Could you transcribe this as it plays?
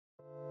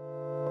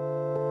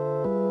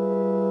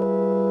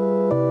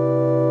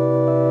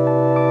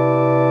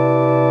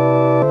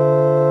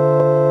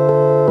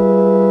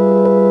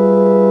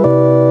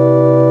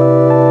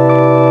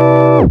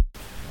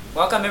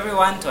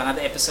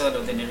episode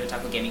of the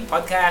Nirutaku Gaming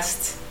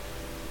Podcast.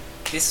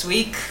 This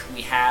week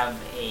we have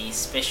a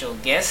special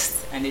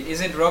guest, and it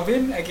isn't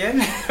Robin again.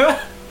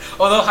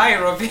 Although,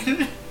 hi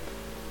Robin.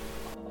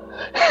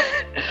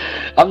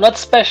 I'm not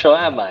special,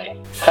 am I?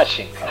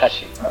 Hushing.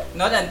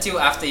 Not until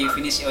after you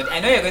finish Elden.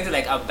 I know you're going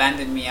to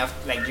abandon me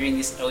after during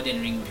this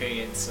Elden Ring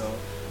period. So,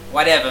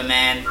 whatever,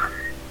 man.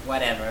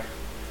 Whatever.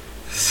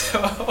 So.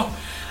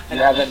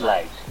 You haven't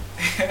lied.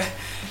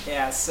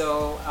 Yeah.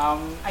 So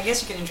I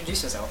guess you can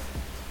introduce yourself.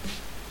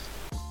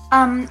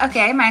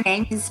 Okay, my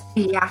name is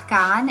Priya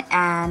Khan,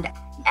 and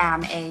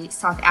I'm a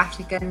South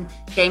African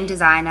game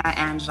designer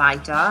and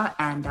writer,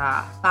 and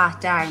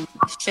part-time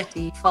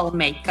shitty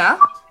filmmaker.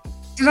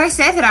 Did I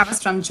say that I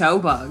was from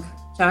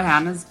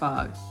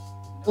Johannesburg?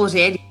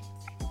 Already?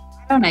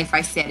 I don't know if I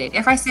said it.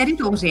 If I said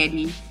it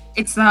already,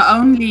 it's the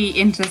only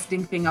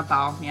interesting thing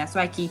about me, so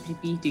I keep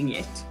repeating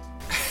it.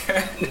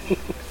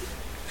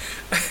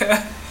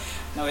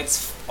 No,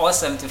 it's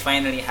awesome to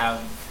finally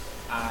have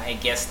a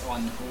guest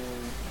on who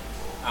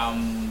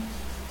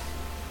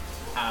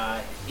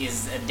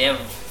is a dev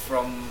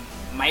from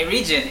my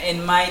region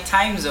in my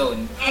time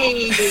zone.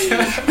 Hey.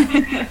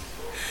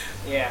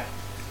 Yeah.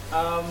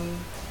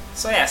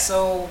 So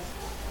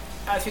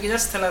if you could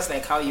just tell us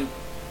how you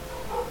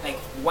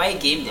why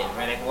game dev,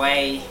 right?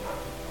 Why,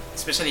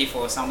 especially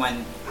for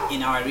someone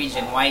in our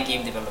region, why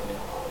game development?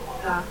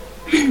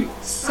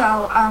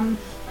 So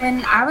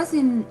when I was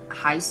in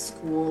high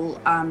school,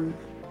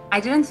 I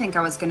didn't think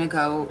I was gonna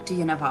go to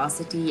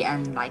university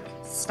and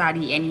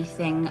study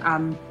anything.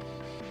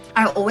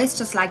 I always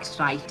just liked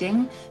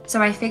writing,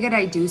 so I figured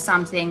I'd do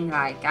something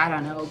I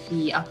don't know,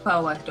 be a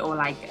poet or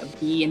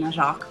be in a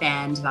rock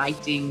band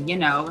writing,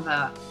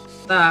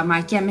 the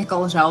My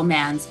Chemical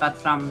Romance, but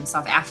from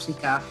South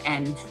Africa,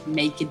 and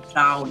make it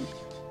brown.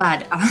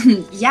 But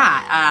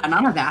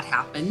none of that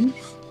happened,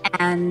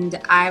 and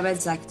I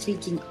was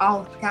freaking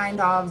out kind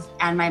of.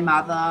 And my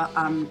mother,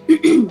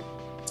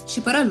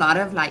 she put a lot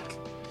of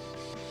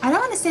I don't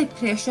want to say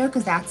pressure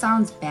because that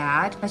sounds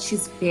bad, but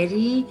she's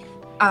very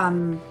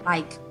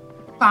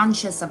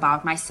conscious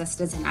about my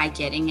sisters and I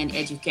getting an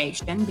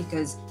education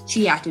because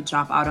she had to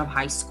drop out of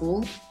high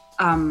school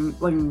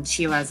when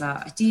she was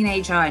a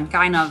teenager, and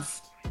kind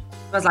of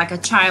was a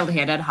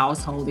child-headed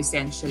household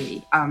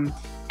essentially.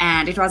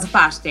 And it was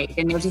apartheid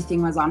and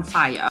everything was on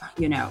fire,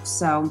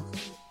 So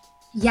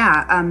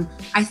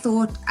I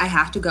thought I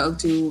had to go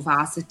to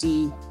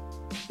varsity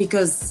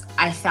because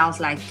I felt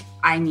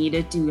I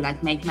needed to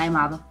make my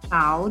mother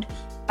proud.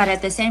 But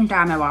at the same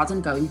time, I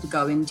wasn't going to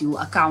go and do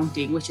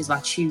accounting, which is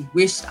what she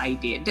wished I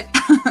did.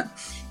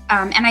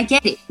 And I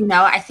get it,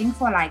 I think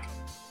for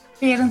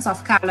parents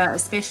of color,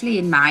 especially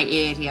in my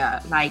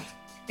area,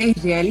 they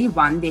really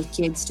want their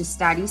kids to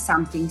study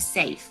something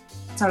safe.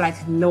 So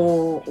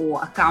law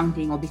or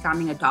accounting or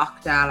becoming a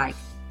doctor,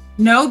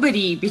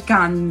 nobody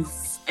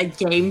becomes a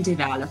game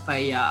developer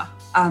here.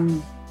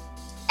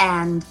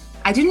 And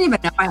I didn't even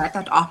know I had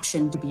that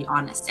option, to be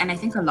honest. And I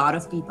think a lot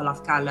of people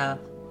of color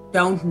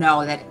don't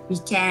know that we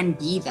can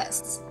be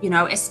this,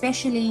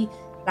 especially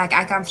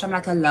I come from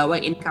a lower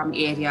income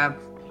area.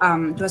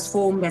 It was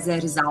formed as a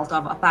result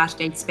of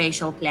apartheid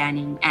spatial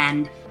planning,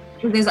 and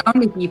there's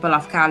only people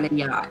of color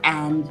here,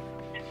 and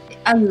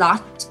a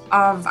lot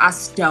of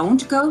us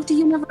don't go to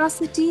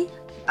university.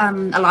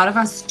 A lot of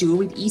us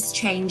do. It is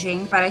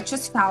changing, but it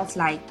just felt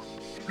I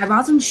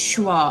wasn't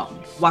sure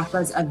what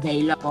was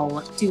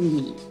available to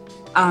me.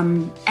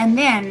 And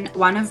then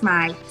one of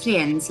my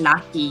friends,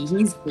 Lucky,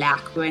 he's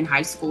black, we're in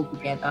high school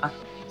together.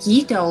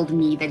 He told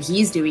me that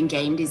he's doing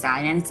game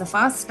design, and it's the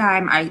first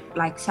time I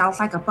felt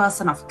like a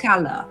person of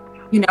color,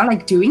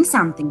 doing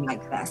something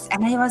like this.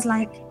 And I was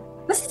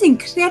this is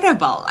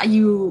incredible. Are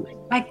you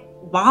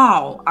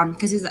wow?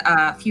 Because he's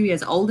a few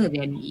years older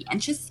than me,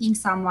 and just seeing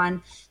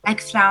someone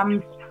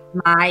from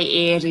my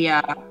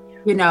area,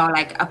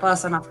 a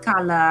person of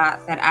color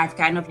that I've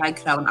kind of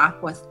grown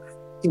up with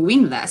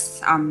doing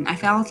this, I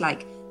felt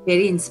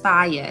very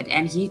inspired,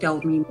 and he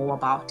told me more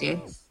about it.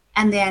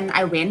 And then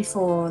I went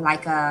for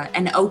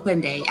an open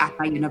day at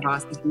my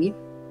university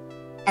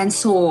and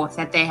saw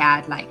that they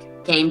had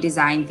game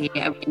design there.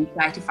 I went to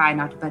try to find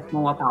out a bit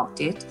more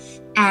about it,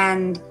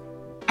 and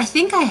I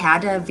think I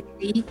had a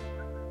very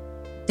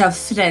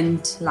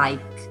different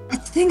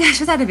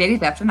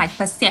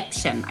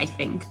perception, I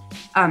think,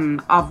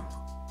 of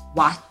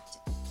what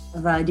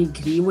the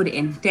degree would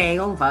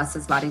entail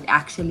versus what it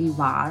actually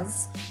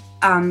was.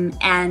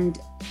 And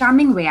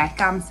coming where I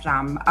come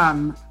from,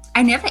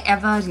 I never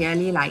ever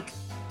really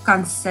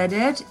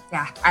considered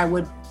that I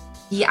would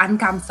be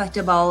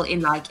uncomfortable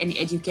in an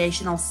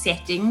educational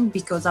setting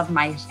because of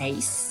my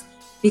race,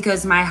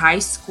 because my high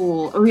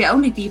school, we're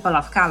only people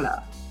of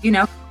color,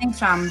 coming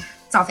from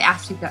South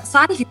Africa.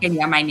 Sorry if you can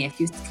hear my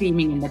nephew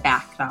screaming in the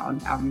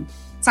background.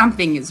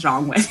 Something is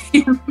wrong with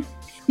him.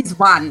 He's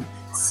one.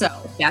 So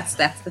that's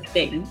the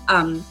thing.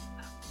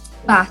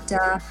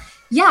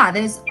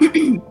 There's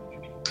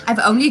I've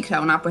only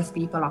grown up with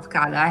people of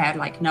color. I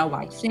had no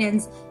white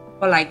friends.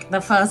 for like the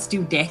first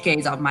 2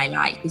 decades of my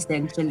life,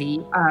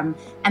 essentially.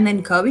 And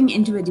then going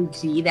into a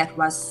degree that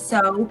was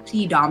so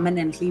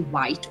predominantly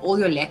white, all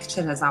your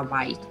lecturers are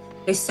white.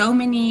 There's so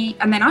many,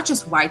 and they're not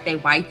just white, they're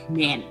white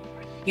men,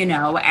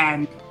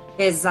 and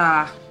there's,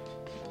 God,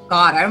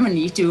 I don't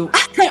need to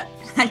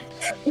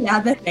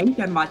elaborate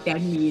on what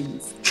that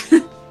means.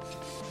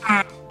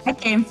 And I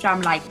came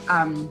from like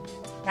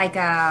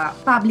a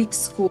public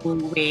school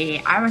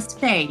where I was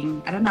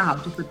paying, I don't know how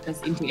to put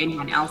this into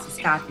anyone else's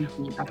starting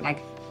fee, but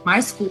like my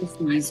school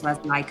fees was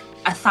like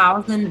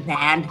 1,000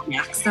 rand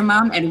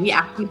maximum, and we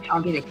actually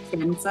found it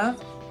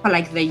expensive for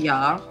like the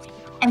year.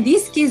 And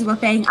these kids were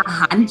paying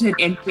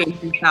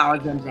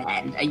 120,000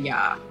 rand a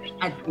year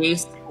at their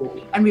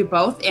school. And we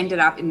both ended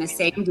up in the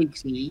same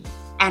degree.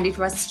 And it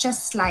was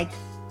just like,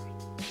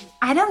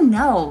 I don't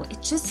know,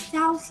 it just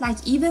felt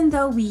like even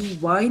though we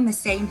were in the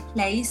same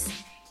place,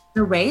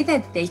 the way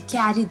that they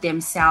carried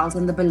themselves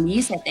and the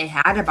beliefs that they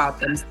had about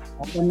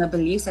themselves and the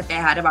beliefs that they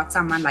had about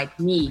someone like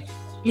me,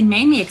 it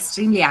made me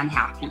extremely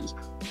unhappy.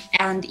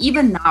 And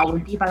even now,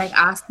 when people like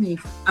ask me,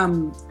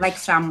 like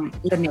from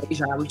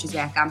Indonesia, which is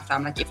where I come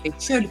from, like if they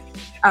should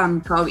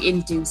go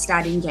into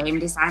studying game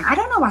design, I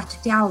don't know what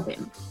to tell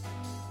them,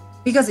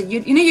 because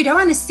you don't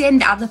want to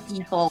send other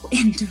people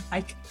into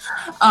like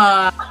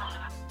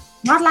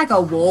not like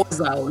a war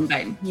zone,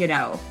 but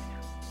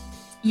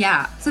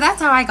yeah. So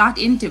that's how I got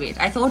into it.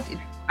 I thought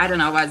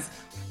was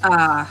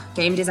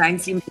game design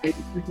seemed really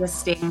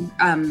interesting,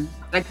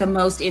 like the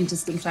most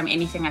interesting from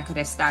anything I could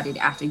have studied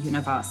after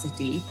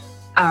university.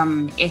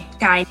 It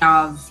kind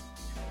of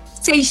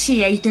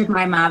satiated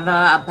my mother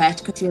a bit,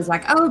 because she was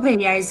like, oh,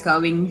 Bria is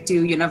going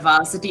to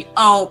university.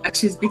 Oh, but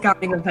she's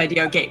becoming a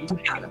video game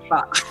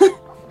developer.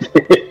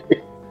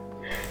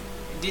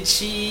 Did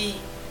she,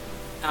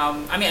 there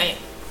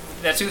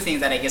are two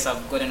things that I guess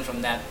I've gotten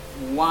from that.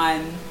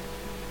 One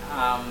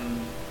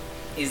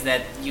is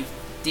that you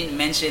didn't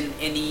mention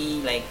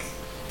any like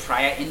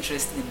prior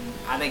interest in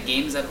other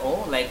games at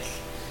all, like,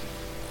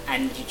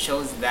 and you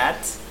chose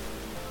that.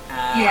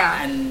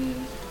 Yeah. And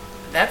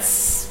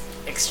that's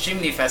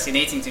extremely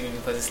fascinating to me,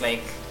 because it's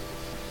like,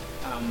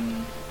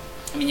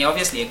 you're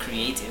obviously a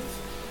creative.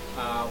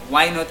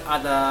 Why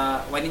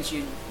didn't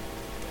you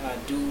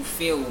do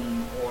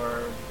film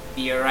or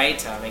be a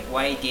writer? Like,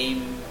 why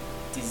game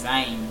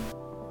design?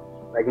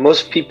 Like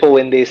most people,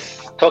 when they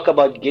talk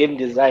about game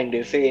design,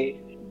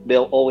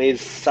 they'll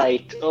always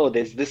cite, oh,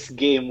 there's this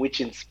game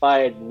which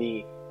inspired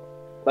me.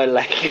 But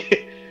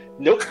like,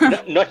 nope,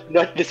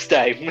 not this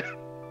time.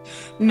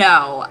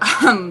 No,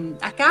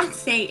 I can't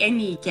say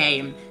any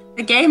game.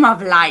 The game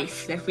of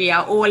life that we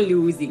are all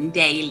losing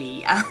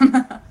daily.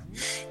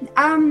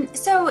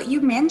 So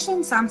you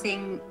mentioned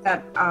something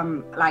that,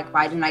 like,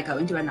 why didn't I go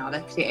into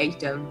another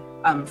creative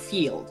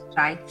field,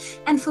 right?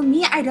 And for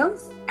me, I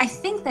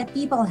think that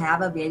people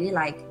have a very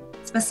like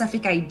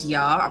specific idea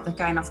of the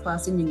kind of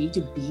person you need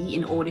to be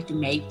in order to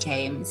make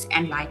games,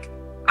 and like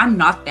I'm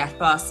not that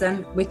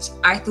person, which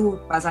I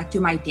thought was like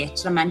to my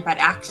detriment, but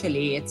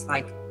actually it's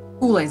like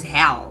cool as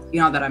hell,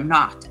 that I'm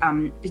not,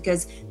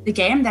 because the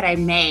game that I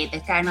made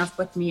that kind of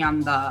put me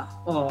on the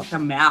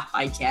map,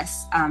 I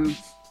guess.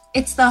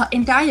 It's the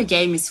entire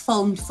game is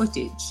filmed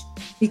footage,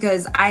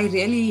 because I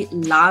really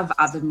love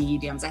other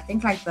mediums. I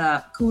think like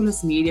the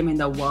coolest medium in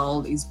the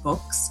world is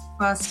books,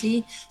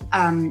 firstly,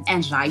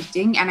 and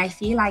writing. And I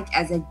feel like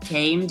as a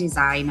game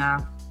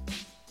designer,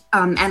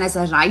 and as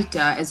a writer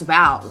as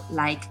well,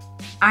 like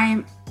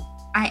I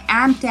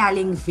am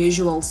telling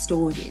visual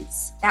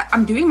stories.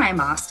 I'm doing my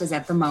master's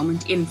at the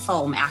moment in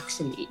film,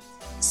 actually.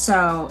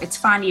 So it's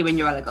funny when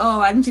you're like, oh,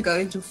 why don't you go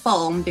into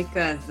film?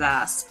 Because,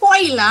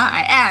 spoiler,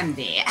 I am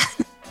there.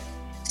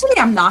 Actually,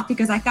 I'm not,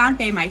 because I can't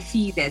pay my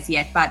fees as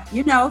yet. But,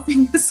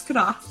 fingers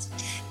crossed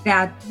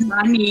that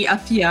money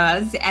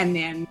appears, and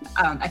then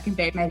I can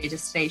pay my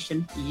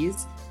registration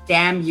fees.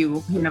 Damn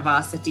you,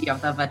 University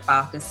of the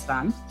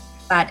Witwatersrand.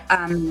 But,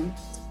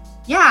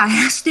 yeah,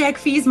 hashtag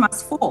fees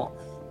must fall.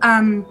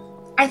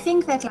 I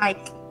think that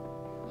like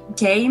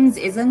games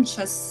isn't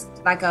just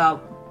like a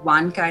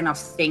one kind of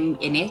thing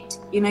in it.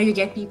 You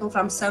get people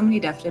from so many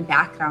different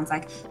backgrounds,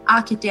 like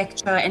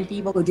architecture, and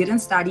people who didn't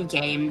study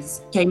game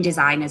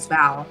design as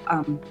well,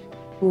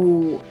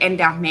 who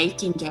end up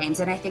making games.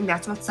 And I think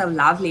that's what's so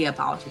lovely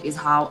about it, is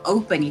how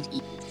open it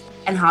is,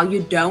 and how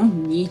you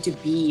don't need to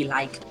be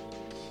like,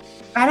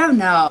 I don't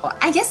know,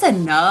 I guess a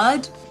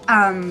nerd,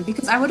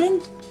 because I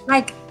wouldn't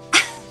like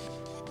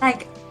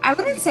I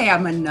wouldn't say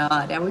I'm a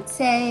nerd. I would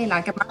say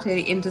like I'm not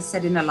really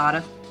interested in a lot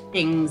of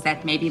things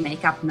that maybe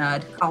make up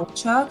nerd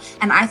culture.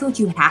 And I thought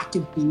you had to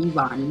be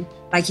one,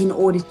 like in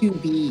order to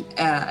be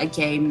a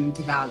game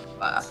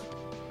developer.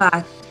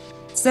 But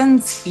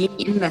since being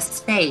in the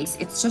space,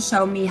 it's just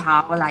shown me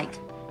how like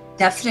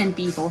different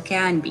people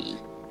can be,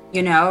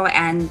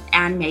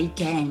 and make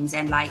games.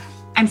 And like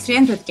I'm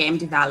friends with game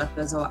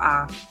developers who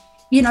are,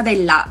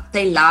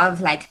 they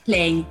love like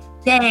playing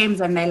games,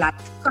 and they like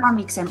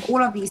comics and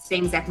all of these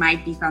things that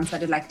might be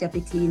considered like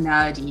typically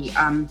nerdy.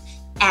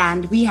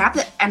 And we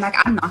have and like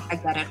I'm not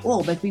like that at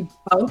all, but we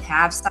both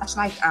have such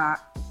like a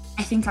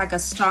I think like a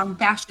strong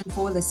passion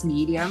for this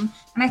medium,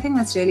 and I think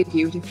that's really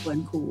beautiful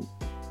and cool.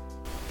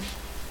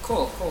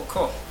 Cool.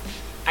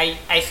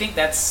 I think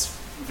that's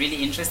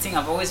really interesting.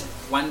 I've always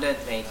wondered,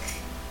 like,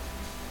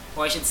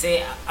 or I should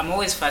say, I'm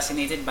always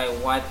fascinated by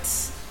what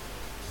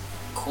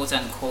quote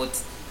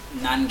unquote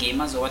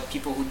non-gamers, or what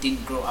people who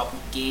didn't grow up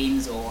with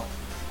games or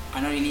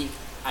are not really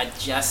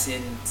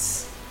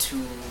adjacent to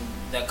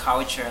the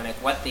culture,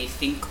 like what they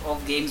think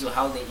of games or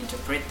how they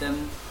interpret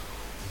them,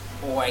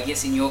 or I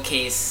guess in your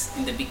case,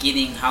 in the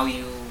beginning, how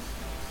you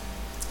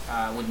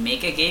would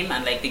make a game.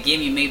 And like the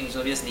game you made was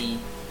obviously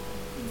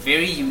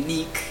very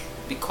unique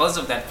because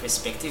of that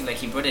perspective.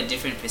 Like you brought a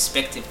different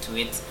perspective to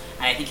it,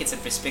 and I think it's a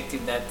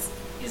perspective that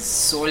is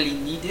sorely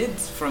needed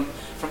from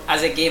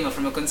as a gamer,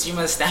 from a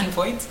consumer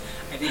standpoint.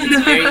 I think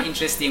it's very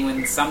interesting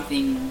when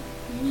something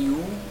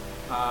new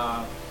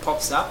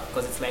pops up,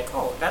 because it's like,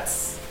 oh,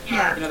 that's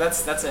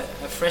that's a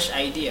fresh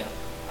idea.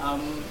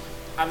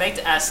 I'd like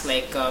to ask,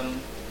 like,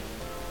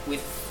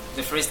 with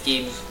the first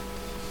game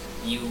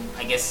you,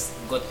 I guess,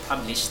 got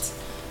published,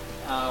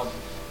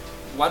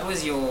 what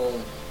was your,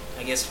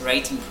 I guess,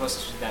 writing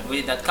process with that? Where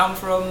did that come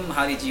from?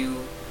 How did you,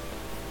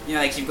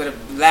 like you've got a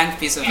blank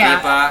piece of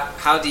paper,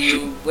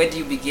 where do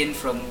you begin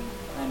from,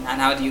 and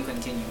how do you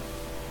continue?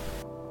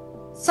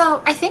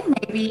 So I think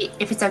maybe,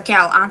 if it's okay,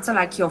 I'll answer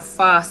like your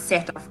first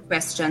set of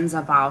questions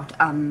about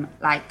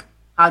like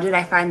how did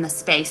I find the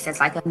space as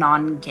like a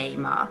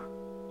non-gamer,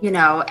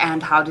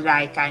 and how did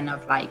I kind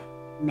of like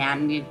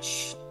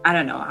manage, I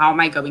don't know, how am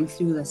I going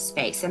through the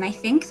space? And I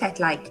think that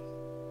like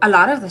a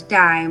lot of the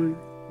time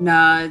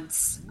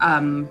nerds,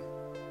 I'm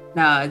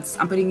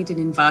putting it in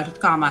inverted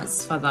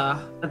commas for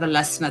the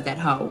listeners at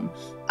home,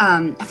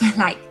 but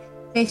like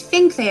they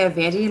think they're a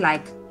very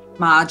like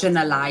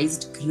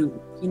marginalized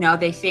group.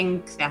 They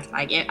think that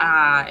like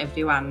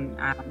everyone,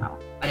 I don't know,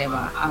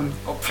 whatever.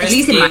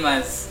 Oppressed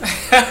gamers.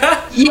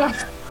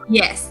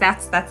 Yes,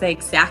 that's the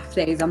exact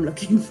phrase I'm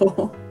looking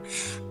for.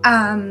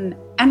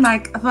 And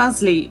like,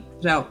 firstly,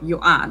 no, you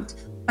aren't.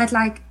 But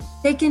like,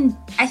 I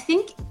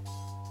think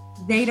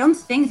they don't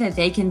think that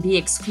they can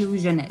be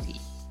exclusionary.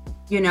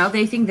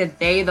 They think that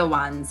they're the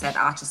ones that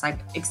are just like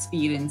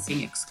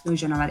experiencing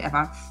exclusion or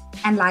whatever.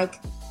 And like,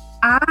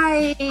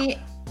 I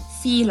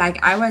feel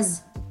like I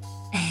was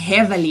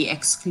heavily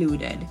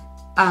excluded.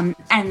 And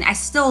I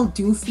still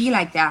do feel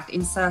like that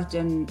in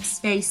certain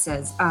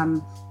spaces.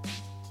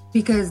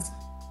 Because,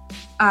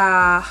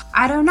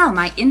 I don't know,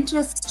 my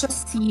interests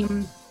just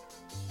seem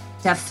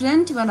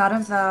different to a lot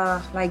of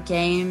the like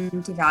game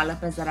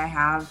developers that I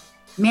have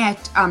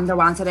met, the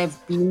ones that I've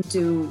been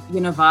to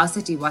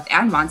university with,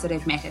 and ones that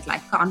I've met at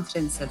like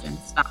conferences and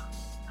stuff.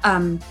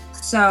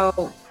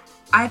 So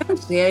I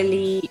don't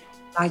really,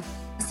 like,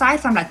 aside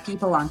from like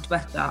people on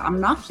Twitter,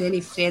 I'm not really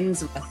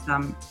friends with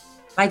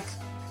like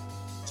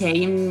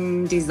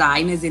game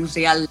designers in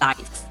real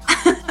life.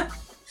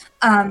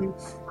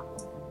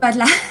 But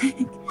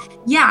like,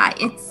 yeah,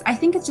 I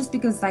think it's just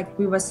because like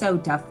we were so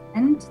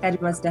different that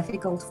it was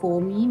difficult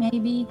for me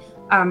maybe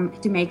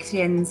to make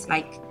friends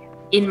like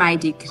in my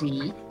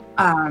degree.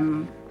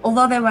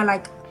 Although there were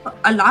like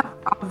a lot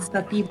of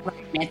the people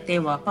I met, they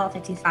were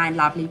perfectly fine,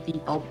 lovely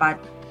people, but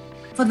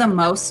for the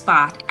most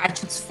part, I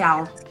just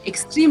felt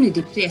extremely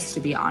depressed, to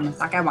be honest.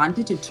 Like I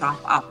wanted to drop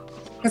out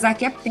because I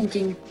kept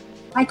thinking,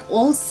 like,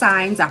 all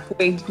signs are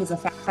pointing to the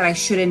fact that I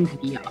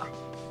shouldn't be here.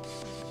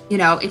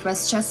 It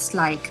was just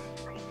like,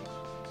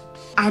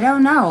 I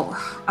don't know.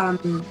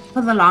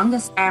 For the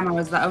longest time, I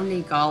was the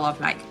only girl of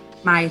like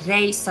my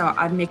race, so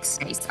I'm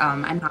mixed race.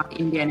 I'm half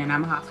Indian and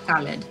I'm half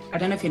colored. I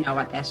don't know if you know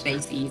what that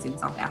race is in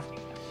South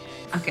Africa.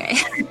 Okay.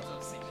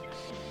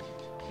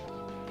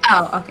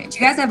 Oh, okay. Do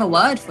you guys have a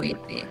word for it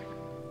there?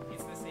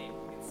 It's the same.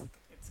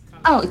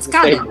 It's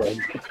colored.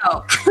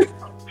 Oh.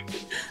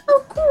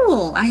 Oh,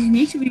 cool. I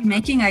need to be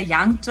making a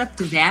young trip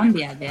to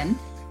Zambia then.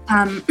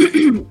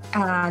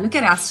 Look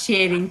at us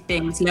sharing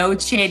things,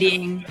 load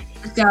shedding,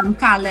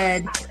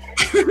 colored.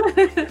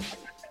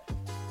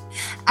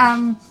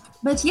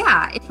 But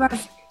yeah,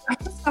 I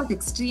just felt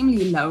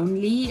extremely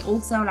lonely.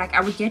 Also, like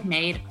I would get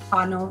made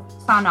fun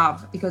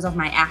of because of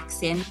my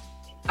accent.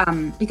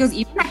 Because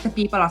even like the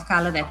people of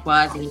color that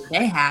were there,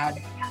 they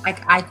had, like,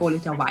 I call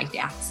it a white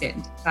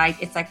accent.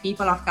 Like it's like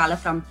people of color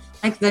from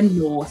like the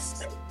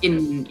north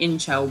in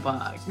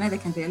Joburg. They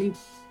can really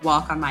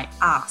walk on my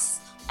ass.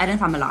 I don't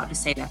know if I'm allowed to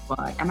say that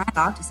word. Am I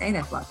allowed to say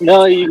that word?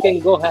 No, you can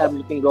go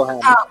ham.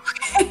 Oh,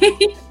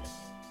 okay.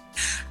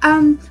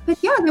 But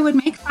yeah, they would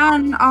make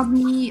fun of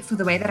me for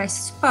the way that I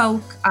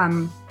spoke.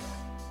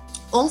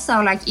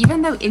 Also, like,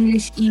 even though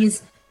English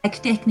is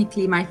like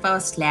technically my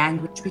first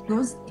language,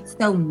 because it's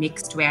so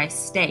mixed where I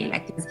stay,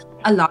 like there's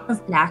a lot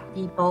of Black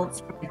people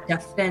from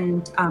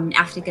different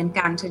African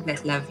countries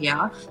that live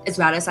here, as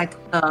well as like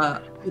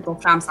people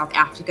from South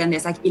Africa, and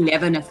there's like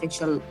 11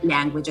 official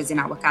languages in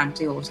our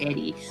country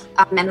already,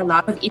 and a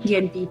lot of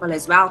Indian people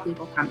as well,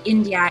 people from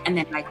India, and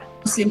then like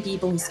Muslim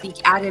people who speak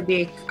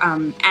Arabic,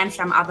 and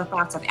from other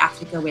parts of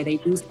Africa where they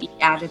do speak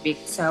Arabic.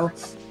 So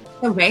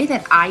the way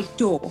that I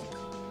talk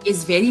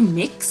is very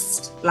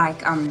mixed,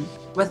 like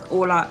with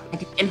all our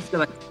like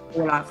influence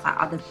all of the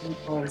other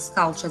people's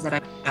cultures that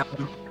I've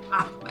grown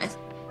up with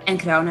and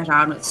grown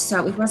around with.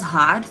 So it was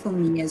hard for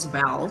me as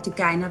well to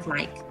kind of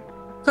like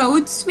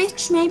code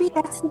switch, maybe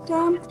that's the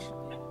term,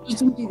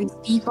 speaking to these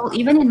people,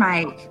 even in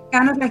my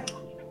kind of like,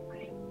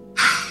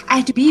 I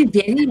had to be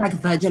very like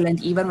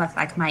vigilant even with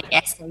like my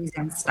essays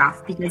and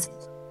stuff, because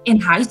in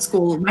high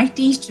school, my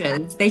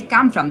teachers, they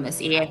come from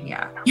this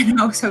area,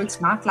 so it's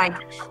not like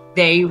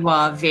they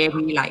were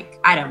very like,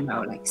 I don't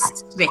know, like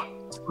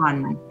strict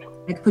on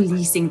like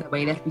policing the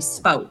way that we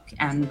spoke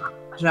and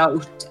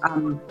wrote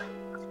or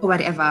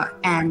whatever.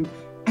 And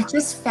I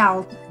just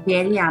felt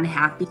very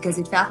unhappy because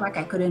it felt like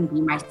I couldn't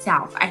be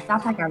myself. I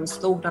felt like I was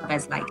thought of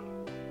as like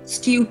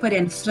stupid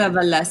and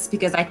frivolous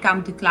because I'd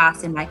come to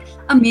class in like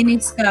a mini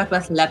skirt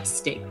with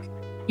lipstick,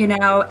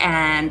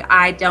 and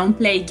I don't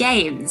play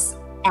games.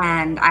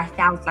 And I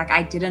felt like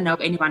I didn't know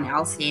anyone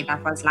else here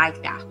that was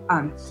like that.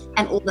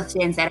 And all the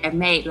friends that I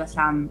made were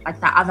from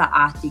like the other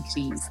art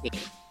degrees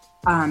there.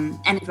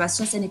 And it was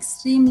just an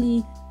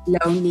extremely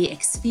lonely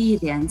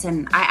experience.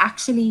 And I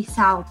actually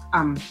felt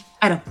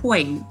at a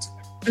point,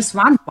 this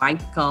one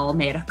white girl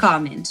made a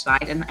comment,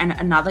 right? And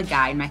another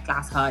guy in my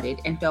class heard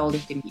it and told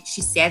it to me.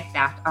 She said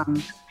that,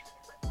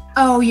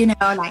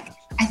 like,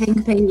 I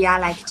think Priya,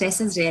 like,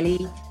 dresses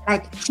really,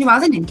 like, she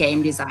wasn't in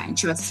game design.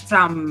 She was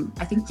from,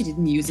 I think she did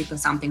music or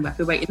something, but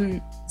we were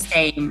in the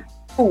same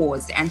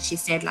course. And she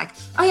said, like,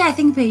 oh yeah, I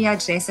think Priya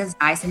dresses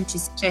nice and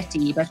she's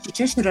pretty, but she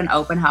just shouldn't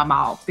open her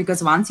mouth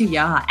because once you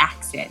hear her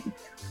accent.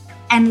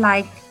 And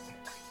like,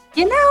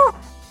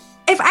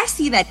 if I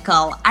see that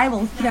girl, I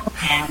will throw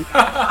her.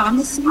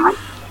 Honestly,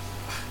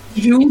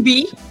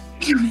 Ruby,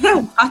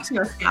 watch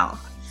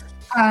yourself.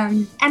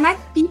 And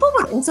like people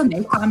would also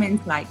make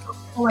comments like,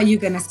 oh, are you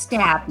gonna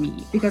stab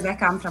me? Because I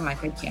come from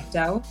like a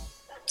ghetto.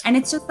 And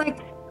it's just like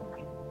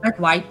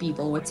white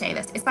people would say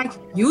this. It's like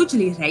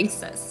hugely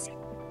racist.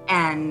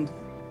 And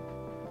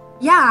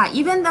yeah,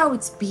 even though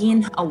it's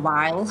been a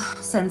while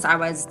since I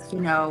was,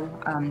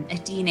 a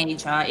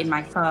teenager in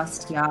my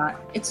first year,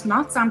 it's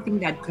not something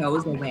that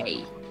goes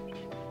away.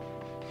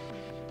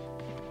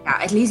 Yeah,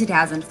 at least it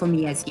hasn't for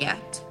me as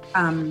yet.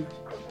 And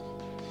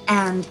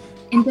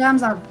in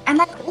terms of, and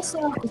like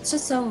also, it's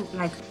just so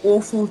like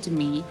awful to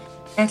me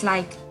that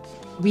like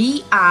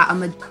we are a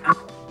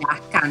majority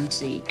Black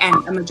country and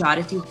a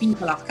majority of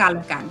people of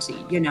color country,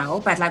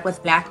 but like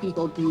with Black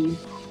people being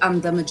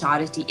the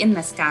majority in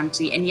this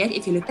country, and yet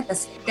if you look at the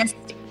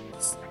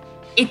statistics,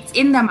 it's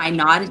in the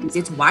minorities,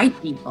 it's white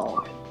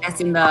people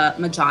that's in the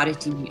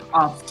majority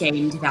of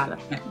game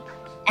development.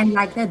 And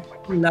like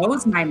that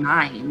blows my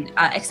mind,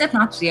 except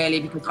not really,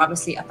 because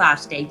obviously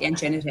apartheid and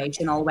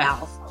generational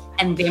wealth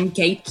and them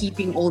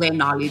gatekeeping all their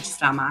knowledge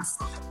from us.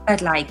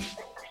 But like,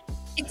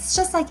 it's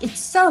just like, it's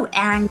so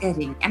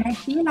angering. And I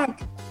feel like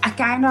I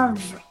kind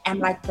of am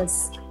like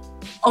this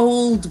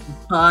old,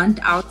 burnt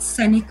out,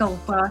 cynical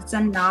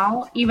person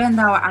now, even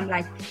though I'm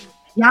like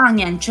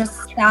young and just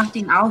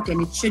starting out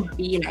and it should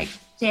be like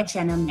fresh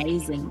and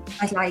amazing.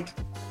 But like,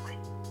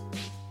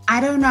 I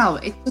don't know,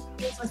 it just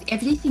feels with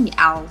everything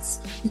else.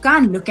 You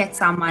can't look at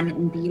someone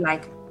and be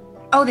like,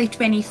 oh, they're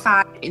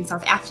 25 in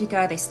South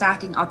Africa, they're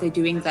starting out, they're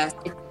doing this.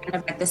 It's kind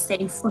of like the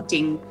same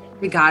footing,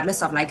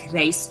 regardless of like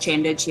race,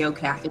 gender,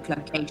 geographic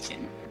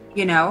location.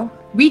 We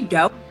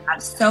don't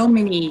have so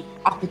many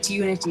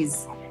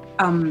opportunities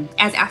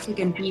as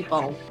African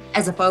people,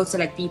 as opposed to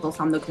like people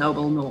from the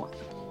global north.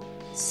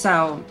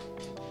 So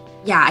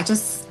yeah, I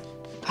just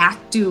had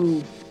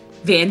to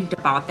vent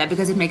about that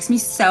because it makes me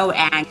so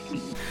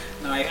angry.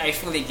 No, I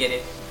fully get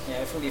it.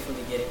 Yeah, I fully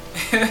get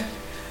it.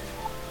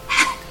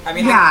 I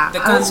mean, yeah, the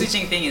code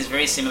switching thing is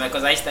very similar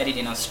because I studied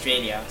in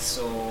Australia,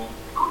 so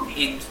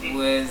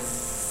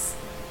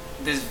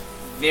there's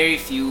very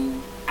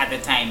few at the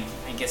time.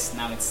 I guess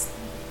now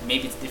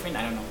maybe it's different.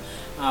 I don't know.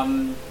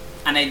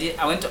 And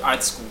I went to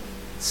art school,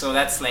 so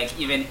that's like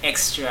even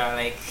extra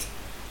like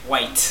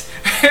white.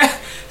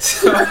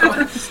 So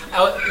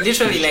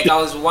I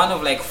was one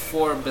of like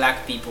 4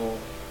 Black people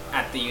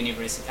at the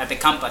university, at the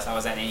campus I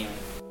was at anyway.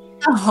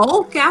 The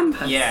whole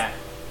campus? Yeah.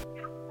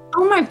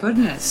 Oh my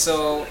goodness.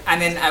 So,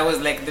 and then I was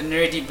like the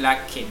nerdy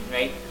Black kid,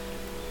 right?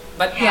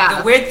 But yeah,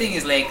 the weird thing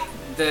is like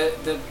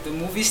the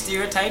movie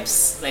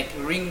stereotypes like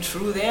ring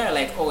true there.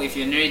 Like, oh, if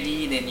you're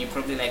nerdy, then you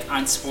probably like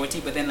aren't sporty.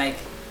 But then like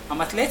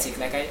I'm athletic.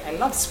 Like I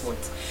love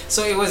sports.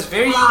 So it was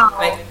very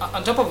like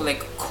on top of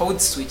like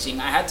code switching,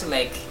 I had to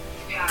like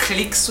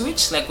click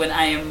switch. Like when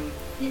I am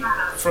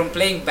from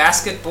playing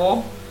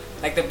basketball,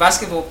 like the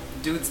basketball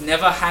dudes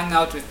never hang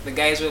out with the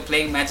guys who are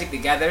playing Magic the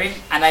Gathering,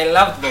 and I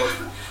loved both.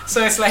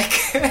 So it's like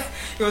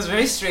it was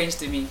very strange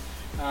to me.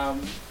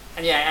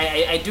 And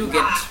yeah, I do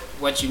get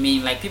what you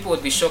mean. Like people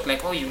would be shocked,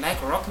 like, oh, you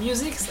like rock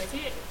music? It's like,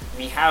 yeah,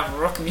 we have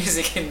rock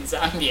music in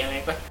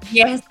Zambia. Like,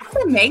 yes, that's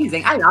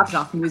amazing. I love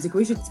rock music.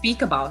 We should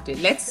speak about it.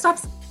 Let's stop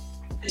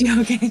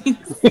video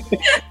games.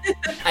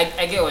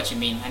 I get what you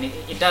mean, and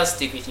it does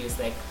stick with you. It's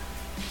like,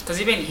 because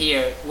even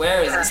here,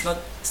 whereas it's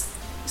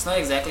not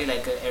exactly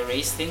like a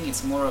race thing,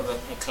 it's more of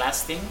a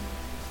class thing.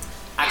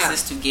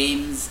 Access to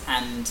games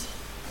and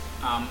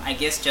I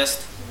guess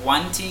just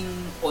wanting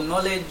or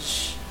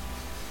knowledge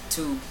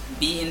to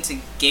be into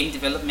game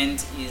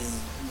development is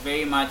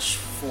very much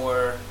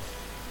for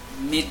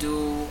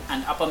middle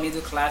and upper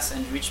middle class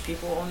and rich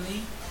people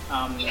only.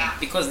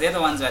 Because they're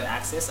the ones who had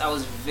access. I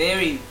was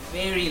very,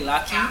 very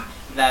lucky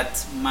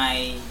that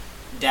my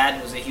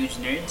dad was a huge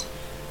nerd,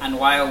 and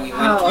while we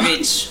weren't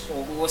rich,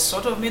 or we were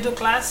sort of middle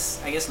class,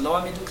 I guess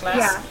lower middle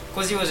class,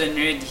 because he was a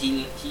nerd,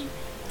 he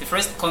the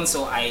first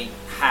console I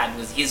had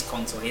was his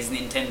console, his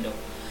Nintendo.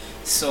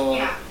 So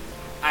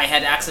I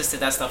had access to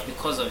that stuff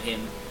because of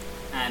him,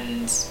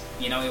 and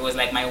you know, it was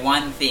like my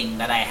one thing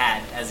that I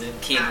had as a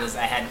kid was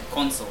I had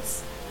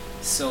consoles.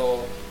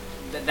 So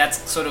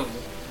that's sort of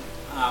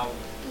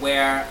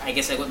where I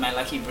guess I got my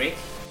lucky break.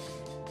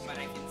 But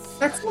I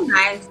can That's so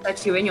nice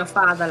that you and your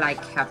father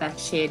like have that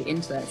shared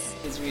interest.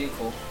 it's really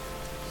cool.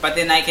 But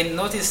then I can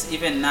notice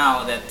even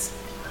now that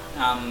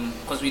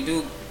because we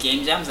do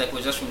game jams, like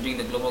we're just from doing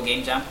the global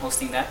game jam,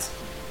 hosting that.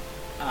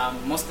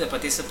 Most of the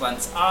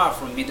participants are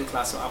from middle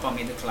class or upper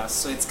middle class,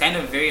 so it's kind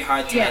of very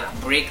hard to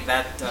like break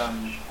that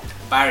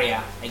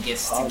barrier, I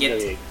guess,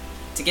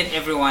 to get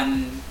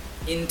everyone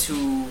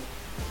into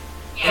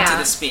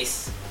the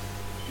space.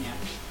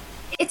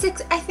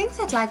 I think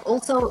that like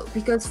also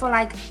because for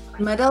like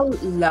middle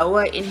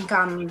lower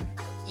income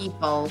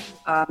people,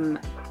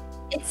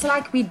 it's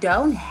like we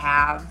don't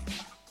have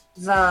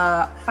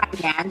the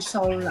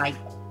financial like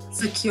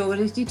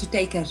security to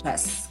take a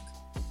risk.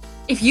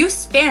 If you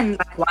spend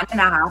like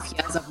 1.5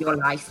 years of your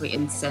life, for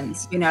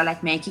instance, you know,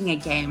 like making a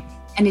game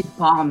and it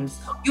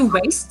bombs, you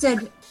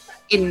wasted,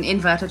 in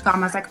inverted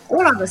commas, like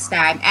all of this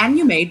time, and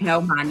you made no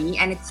money,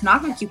 and it's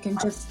not like you can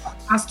just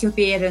ask your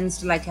parents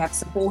to like have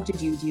supported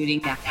you during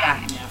that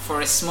time. Yeah,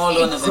 for a small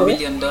loan of $1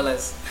 million.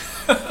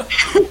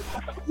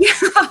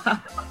 Yeah,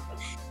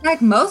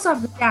 like most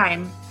of the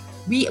time,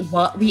 we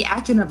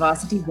at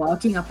university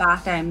working a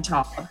part-time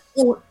job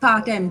or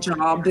part-time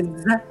jobs,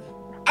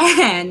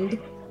 and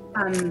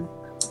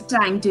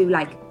trying to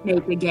like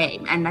make a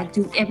game and like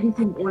do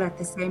everything all at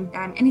the same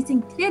time, and it's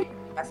incredibly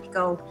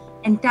difficult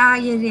and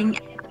tiring.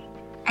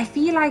 I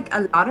feel like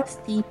a lot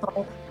of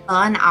people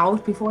burn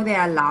out before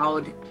they're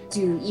allowed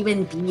to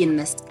even be in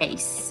the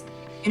space.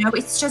 You know,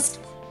 it's just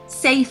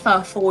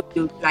safer for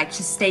you to like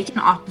just take an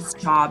office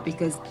job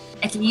because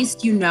at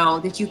least you know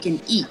that you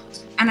can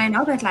eat. And I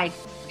know that like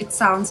it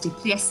sounds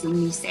depressing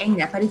me saying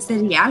that, but it's the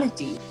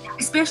reality.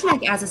 Especially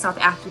like as a South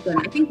African,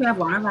 I think we have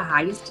one of the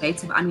highest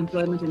rates of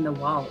unemployment in the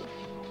world.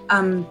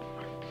 And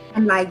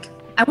like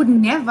I would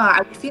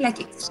feel like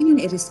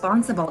extremely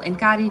irresponsible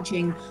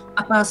encouraging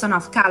a person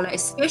of color,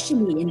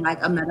 especially in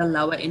like a middle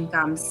lower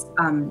income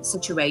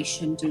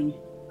situation, to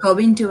go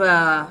into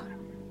a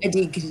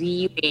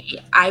degree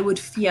where I would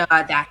fear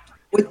that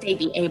would they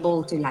be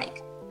able to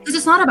like, because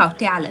it's not about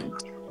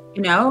talent,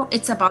 you know,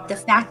 it's about the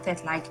fact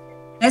that like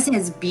this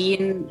has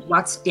been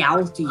what's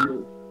dealt to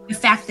you. The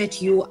fact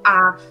that you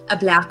are a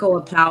black or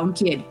a brown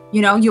kid,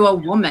 you know, you're a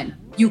woman,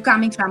 you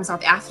coming from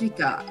South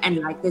Africa, and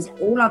like there's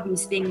all of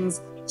these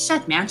things.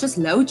 Shit, man, just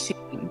load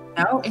shedding.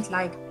 You know, it's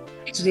like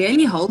it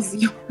really holds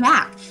you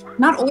back.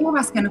 Not all of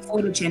us can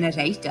afford a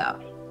generator,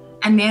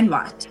 and then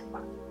what?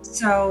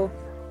 So,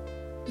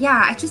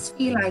 yeah, I just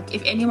feel like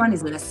if anyone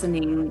is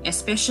listening,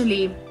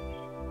 especially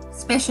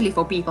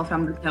for people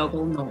from the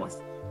global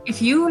north,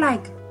 if you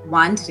like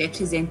want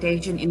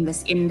representation in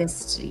this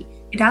industry,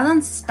 it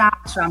doesn't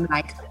start from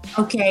like,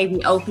 okay,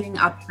 we're opening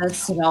up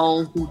this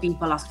role to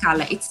people of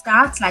color. It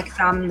starts like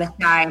from the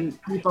time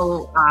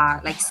people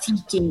are like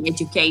seeking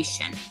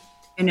education,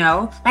 you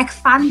know, like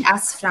fund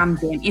us from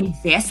them,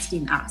 invest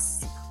in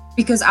us,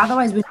 because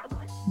otherwise we don't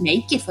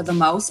make it for the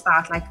most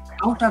part, like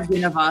out of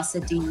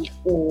university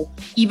or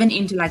even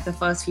into like the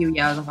first few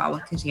years of our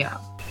career.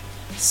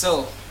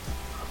 So,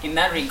 in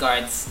that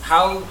regards,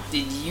 how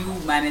did you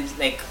manage,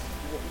 like,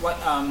 what,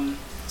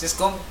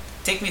 just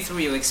take me through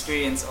your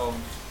experience of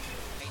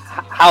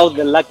how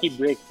the lucky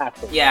break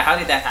happened. Yeah, how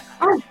did that happen?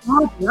 Oh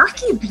God,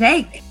 lucky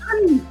break.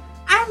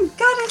 I'm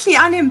currently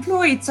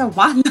unemployed, so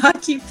one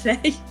lucky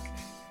break.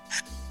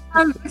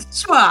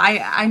 Sure,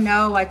 I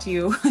know what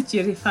you're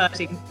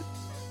referring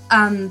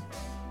to.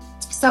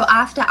 So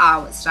after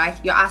hours, right?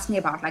 You asked me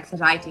about like the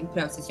writing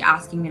process. You're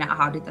asking me now,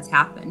 how did this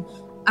happen?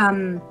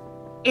 I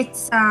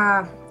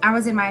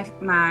was in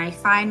my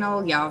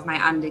final year of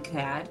my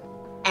undergrad,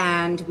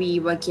 and we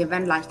were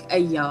given like a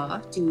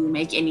year to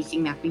make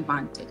anything that we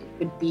wanted. It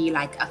could be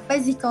like a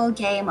physical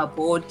game, a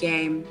board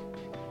game,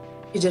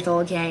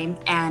 digital game,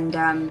 and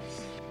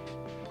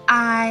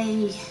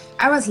I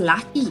was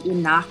lucky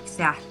enough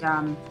that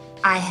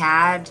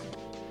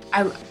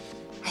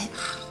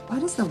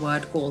what is the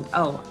word called?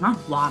 Oh, not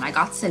one. I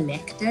got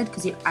selected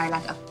because I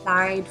like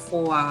applied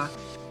for a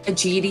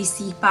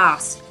GDC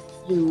pass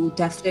through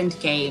different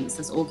games.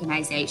 This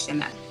organization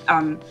that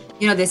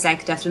there's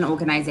like different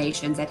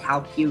organizations that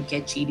help you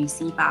get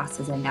GDC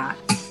passes and that.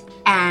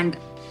 And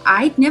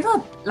I'd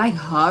never like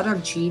heard of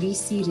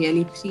GDC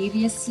really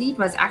previously.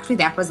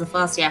 That was the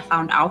first year I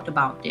found out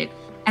about it.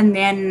 And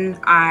then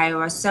I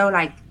was so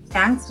like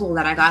thankful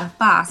that I got a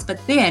pass.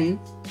 But then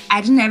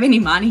I didn't have any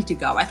money to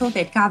go. I thought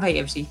they'd cover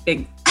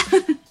everything.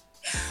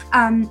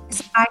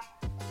 So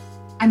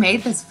I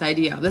made this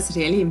video, this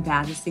really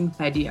embarrassing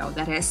video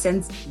that has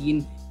since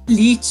been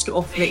bleached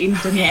off the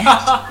internet.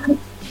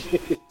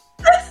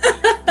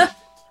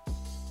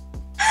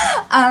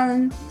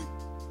 I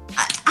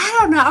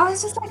don't know. I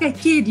was just like a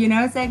kid, you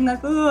know, saying like,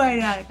 oh,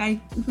 it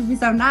would be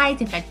so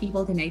nice if like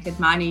people donated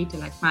money to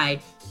like my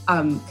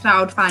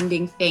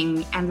crowdfunding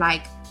thing. And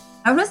like,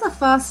 that was the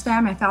first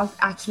time I felt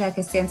actually like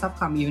a sense of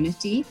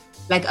community,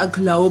 like a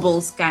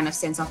global kind of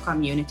sense of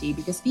community,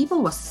 because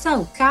people were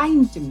so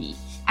kind to me.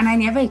 And I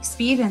never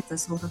experienced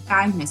this sort of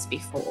kindness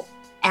before.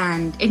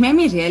 And it made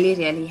me really,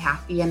 really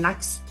happy. And like,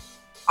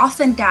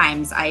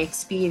 oftentimes I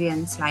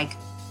experience like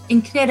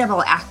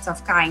incredible acts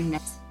of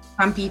kindness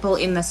from people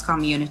in this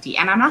community.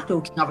 And I'm not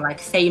talking of like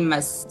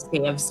famous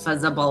devs,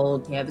 visible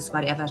devs,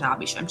 whatever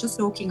rubbish. I'm just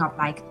talking of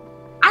like,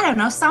 I don't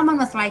know, someone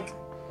with like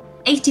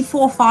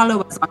 84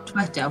 followers on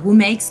Twitter who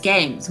makes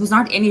games, who's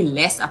not any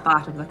less a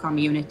part of the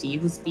community,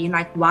 who's been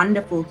like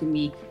wonderful to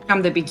me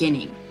from the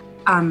beginning.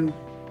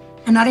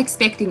 And not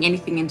expecting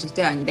anything in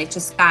return. They're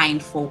just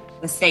kind for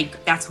the sake,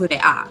 that's who they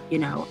are, you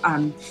know.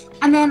 And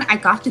then I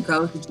got to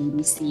go to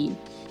GDC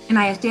and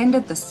I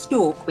attended the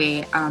talk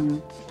where,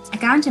 I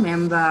can't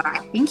remember, I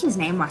think his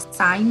name was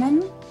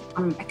Simon.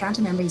 I can't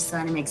remember his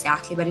surname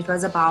exactly, but it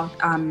was about,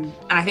 and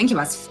I think it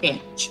was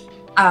French,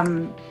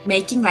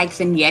 making like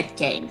vignette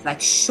games, like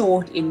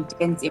short,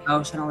 intense,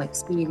 emotional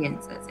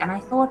experiences. And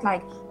I thought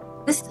like,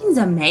 this seems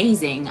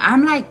amazing.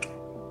 I'm like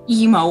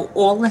emo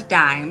all the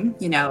time,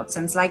 you know,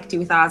 since like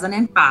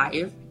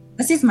 2005.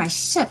 This is my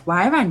shit.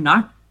 Why have I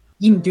not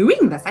been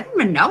doing this? I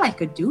didn't even know I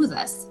could do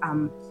this.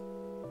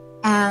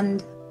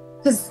 And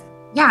because,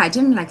 yeah, I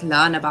didn't like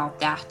learn about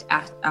that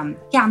at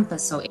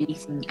campus or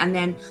anything. And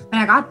then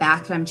when I got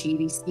back from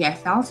GDC, I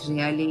felt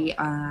really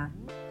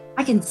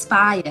like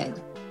inspired.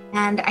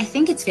 And I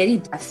think it's very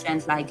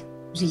different, like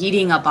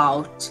reading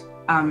about,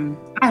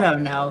 I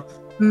don't know,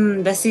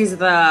 this is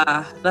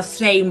the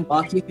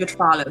framework you should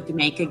follow to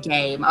make a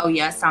game. Oh,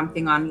 yeah,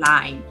 something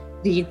online.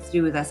 Read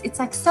through this. It's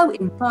like so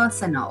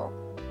impersonal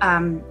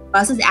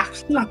versus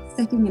actually like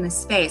sitting in a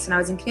space. And I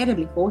was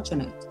incredibly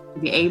fortunate to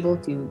be able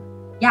to,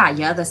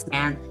 hear this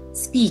man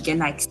speak and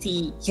like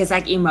see his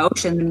like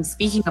emotion when he's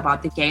speaking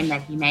about the game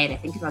that he made. I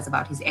think it was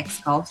about his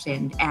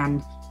ex-girlfriend.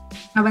 And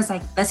I was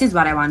like, this is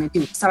what I want to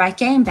do. So I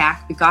came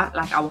back, we got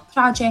like our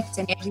projects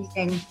and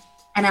everything.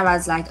 And I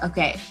was like,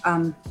 okay,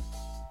 I'm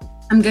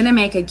going to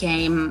make a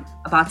game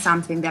about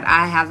something that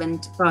I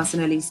haven't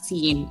personally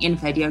seen in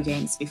video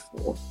games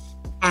before.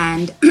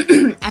 And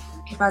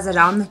it was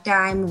around the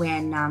time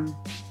when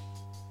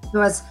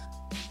there was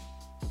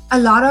a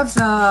lot of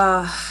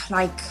the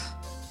like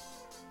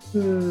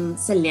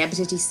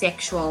celebrity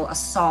sexual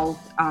assault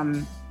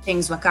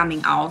things were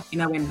coming out, you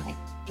know, when like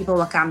people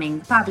were coming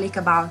public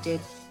about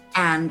it.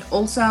 And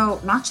also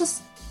not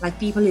just like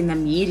people in the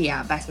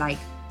media, but like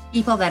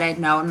people that I'd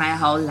known my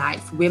whole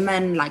life,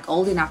 women like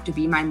old enough to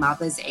be my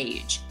mother's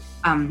age,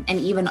 and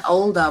even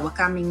older were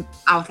coming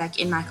out like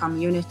in my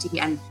community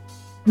and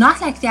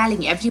not like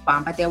telling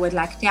everyone, but they would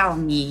like tell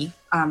me,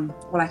 or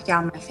like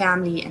tell my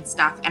family and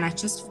stuff. And I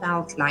just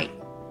felt like,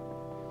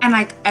 and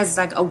like as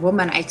like a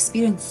woman, I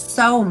experienced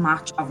so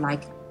much of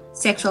like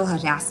sexual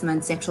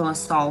harassment, sexual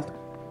assault,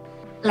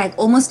 like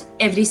almost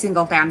every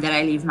single time that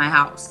I leave my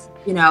house,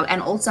 you know.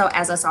 And also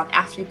as a South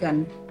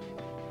African,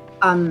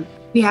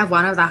 we have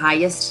one of the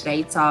highest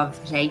rates of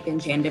rape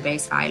and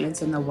gender-based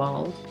violence in the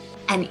world.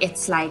 And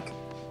it's like,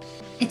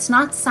 it's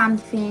not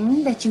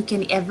something that you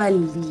can ever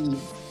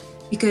leave,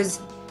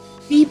 because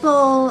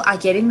people are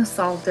getting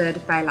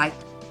assaulted by like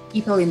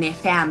people in their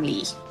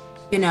family.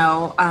 You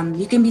know,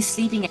 you can be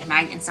sleeping at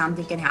night and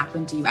something can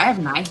happen to you. I have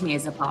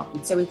nightmares about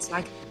it. So it's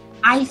like,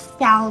 I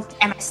felt,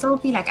 and I still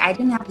feel like I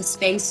didn't have the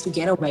space to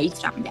get away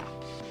from that,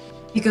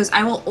 because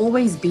I will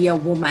always be a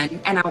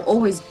woman, and I'll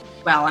always,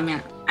 well, I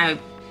mean,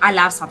 I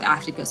love South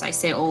Africa, so I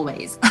say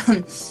always,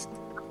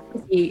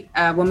 be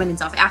a woman in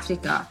South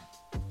Africa.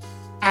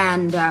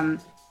 And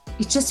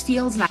it just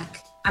feels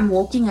like I'm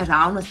walking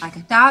around with like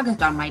a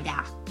target on my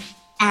back.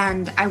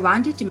 And I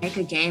wanted to make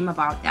a game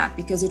about that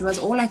because it was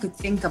all I could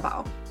think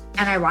about.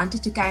 And I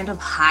wanted to kind of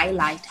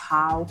highlight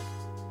how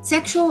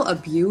sexual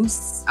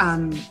abuse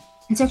and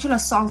sexual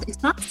assault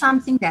is not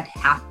something that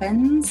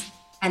happens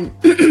and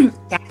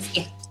that's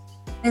it.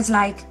 There's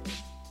like,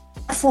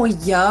 for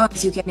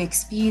years, you can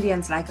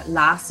experience like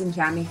lasting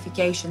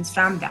ramifications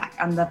from that.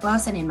 And the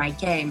person in my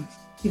game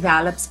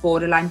develops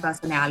borderline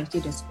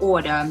personality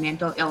disorder,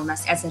 mental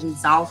illness as a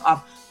result of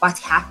what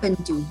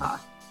happened to her.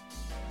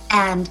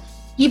 And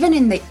even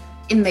in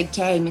the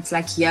game, it's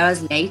like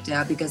years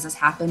later, because this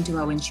happened to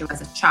her when she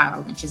was a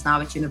child and she's now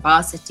at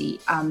university.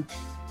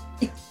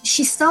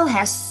 She still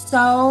has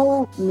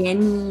so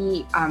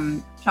many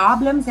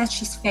problems that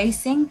she's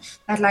facing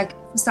that, like,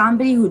 for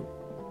somebody who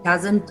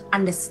doesn't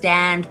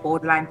understand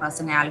borderline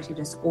personality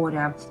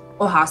disorder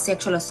or how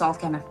sexual assault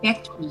can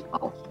affect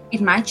people,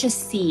 it might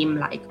just seem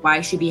like, why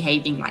is she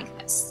behaving like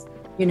this?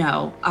 You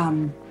know,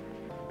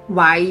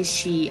 why is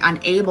she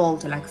unable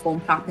to like form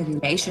proper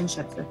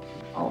relationships with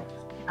people?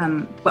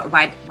 But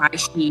why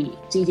is she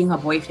treating her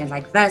boyfriend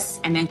like this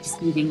and then she's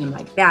treating him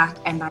like that?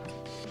 And like,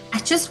 I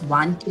just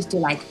wanted to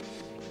like,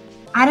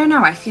 I don't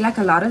know. I feel like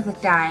a lot of the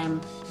time,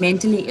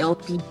 mentally ill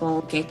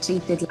people get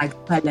treated like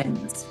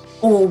villains,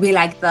 or we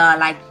like the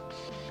like,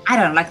 I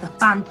don't know, like the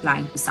front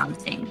line to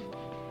something,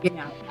 you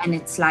know. And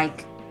it's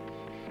like,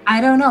 I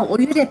don't know, or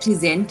you're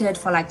represented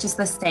for like just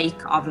the sake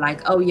of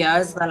like, oh,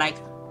 here's the like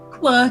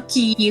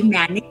quirky,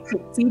 manic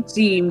pixie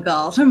dream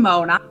girl,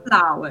 Ramona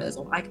Flowers,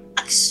 or like,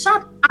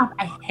 shut up,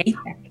 I hate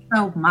that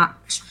so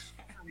much.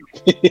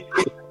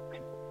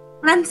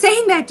 And I'm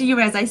saying that to you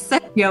as I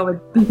sit here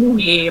with blue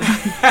hair.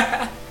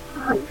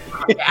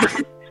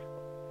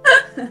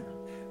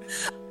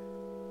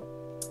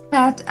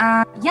 But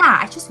yeah,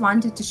 I just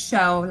wanted to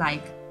show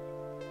like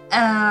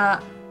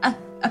a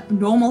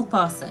normal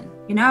person,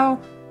 you know,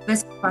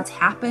 this is what's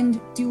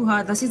happened to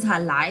her, this is her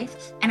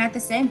life. And at the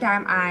same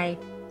time,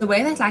 the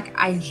way that like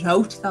I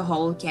wrote the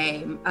whole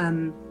game,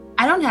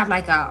 I don't have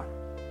like a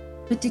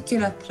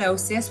particular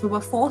process. We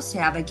were forced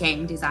to have a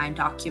game design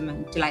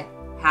document to like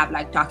have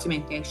like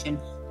documentation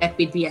that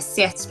we'd be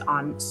assessed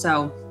on.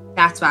 So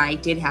that's why I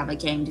did have a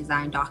game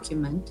design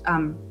document,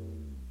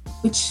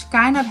 which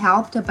kind of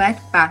helped a bit,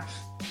 but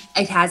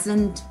it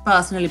hasn't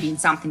personally been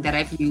something that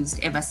I've used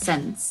ever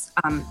since,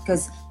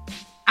 because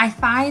I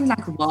find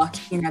like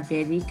working in a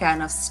very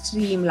kind of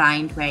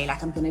streamlined way,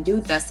 like I'm going to do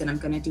this and I'm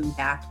going to do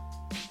that.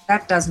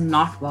 That does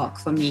not work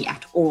for me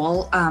at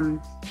all.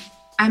 I'm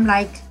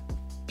like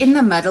in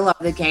the middle of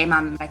the game,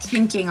 I'm like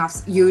thinking of,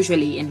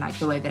 usually in like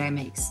the way that I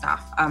make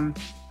stuff.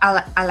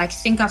 I'll like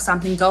think of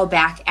something, go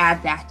back,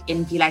 add that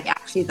in, be like,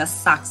 actually this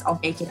sucks, I'll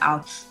take it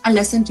out. I'll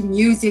listen to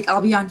music,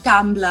 I'll be on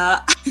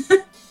Tumblr.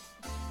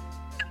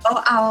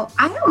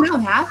 I don't know,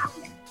 have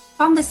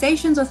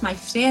conversations with my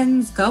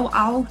friends, go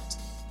out.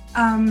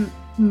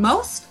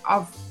 Most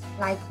of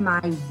like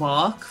my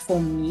work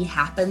for me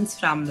happens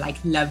from like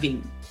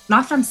living,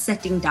 not from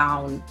sitting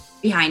down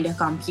behind a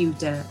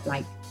computer,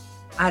 like,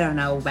 I don't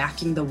know,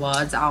 whacking the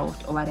words out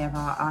or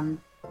whatever.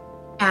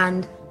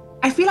 And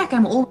I feel like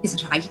I'm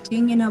always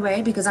writing in a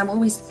way because I'm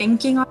always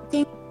thinking of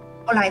things,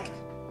 or like,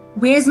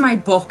 where's my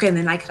book? And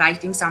then like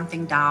writing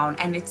something down.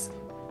 And it's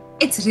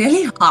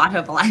really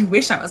horrible. I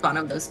wish I was one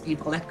of those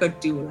people that could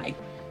do like,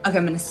 okay,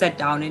 I'm going to sit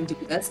down and do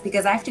this,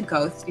 because I have to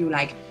go through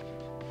like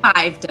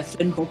 5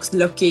 different books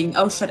looking,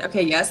 oh shit,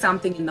 okay, here's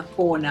something in the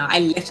corner. I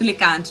literally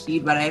can't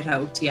read what I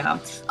wrote here.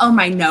 Oh,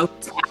 my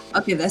notes.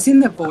 Okay, that's in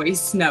the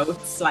voice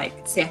notes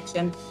like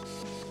section.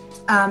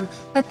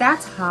 But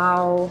that's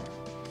how,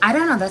 I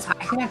don't know,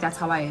 I feel like that's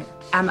how I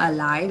am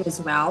alive as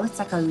well. It's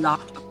like a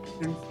lot of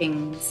different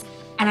things.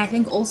 And I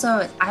think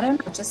also, I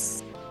don't know,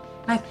 just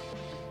like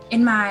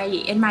in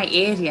my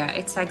area,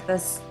 it's like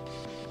this,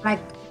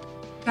 like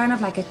kind of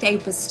like a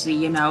tapestry,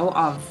 you know,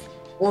 of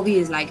all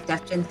these like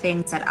different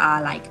things that are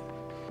like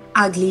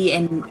ugly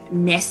and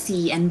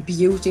messy and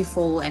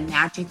beautiful and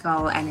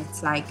magical. And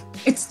it's like,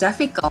 it's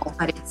difficult,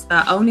 but it's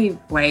the only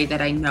way that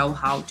I know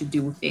how to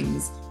do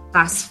things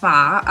thus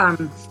far,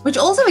 which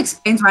also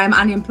explains why I'm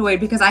unemployed,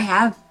 because I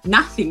have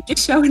nothing to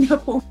show in a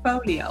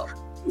portfolio.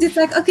 It's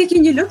like, okay,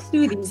 can you look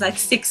through these like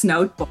 6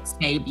 notebooks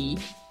maybe,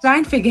 try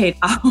and figure it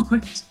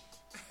out.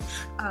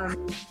 But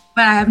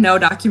I have no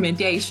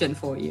documentation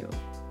for you.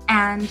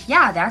 And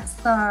yeah, that's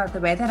the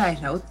way that I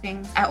wrote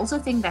things. I also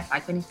think that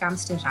like when it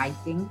comes to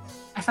writing,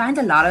 I find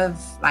a lot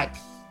of like,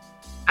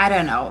 I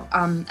don't know,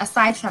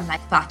 aside from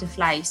like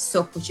Butterfly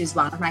Soup, which is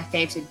one of my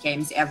favorite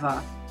games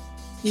ever.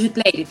 You should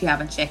play it if you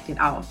haven't checked it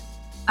out.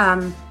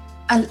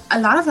 A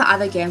lot of the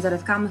other games that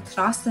I've come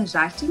across, the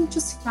writing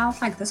just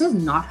felt like this is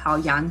not how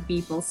young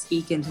people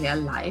speak in real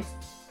life,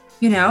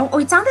 you know?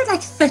 Or it sounded like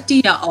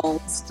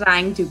 30-year-olds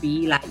trying to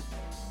be like,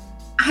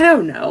 I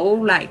don't know,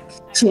 like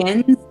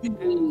Gen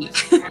Z.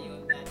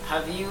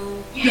 Have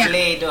you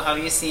played or have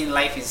you seen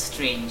Life is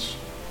Strange?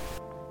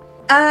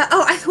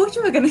 Oh, I thought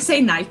you were going to say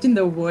Night in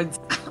the Woods.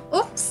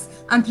 Oops,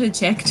 I'm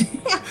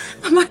projecting.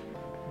 I'm like,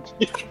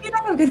 I feel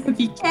like I'm going to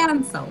be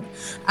cancelled.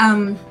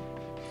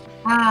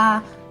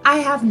 I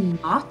have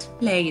not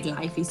played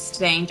Life is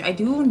Strange. I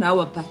do know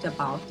a bit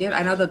about it.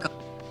 I know the girl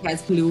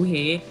has blue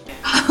hair.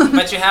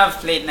 But you have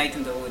played Night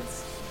in the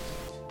Woods.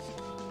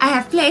 I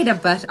have played a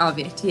bit of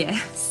it,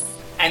 yes.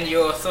 And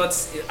your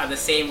thoughts are the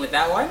same with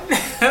that one?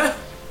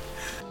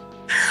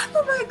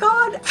 Oh my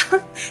god.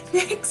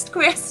 Next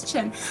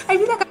question. I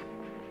feel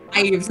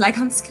like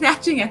I'm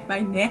scratching at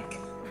my neck.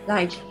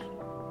 Like,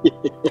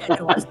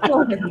 it was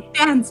holding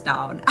hands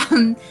down.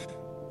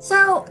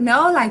 So,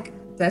 no, like,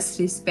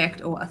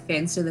 disrespect or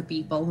offense to the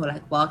people who,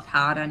 like, worked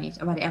hard on it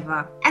or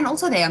whatever. And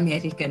also they're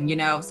American, you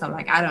know? So,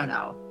 like, I don't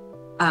know.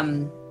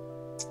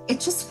 It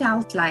just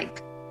felt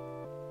like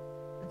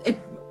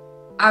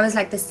I was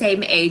like the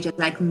same age as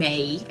like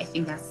May, I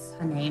think that's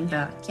her name,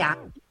 the cat,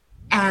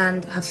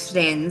 and her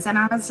friends. And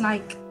I was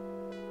like,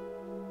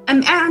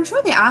 I'm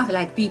sure there are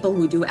like people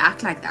who do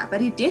act like that,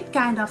 but it did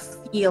kind of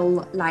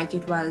feel like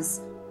it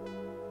was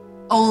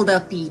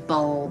older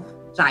people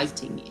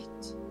writing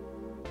it.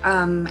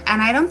 And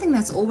I don't think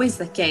that's always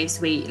the case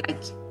where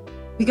like,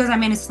 because I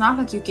mean, it's not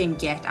like you can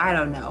get, I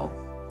don't know,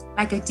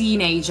 like a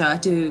teenager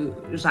to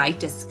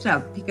write a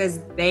script because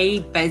they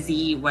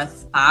busy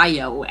with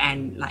bio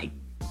and like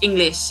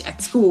English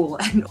at school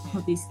and all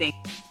of these things.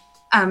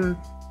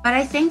 But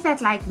I think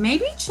that like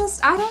maybe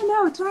just, I don't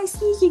know, try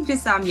speaking to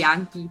some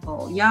young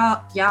people.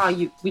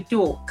 We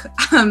talk.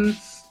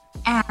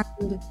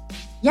 And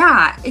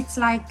yeah, it's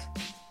like,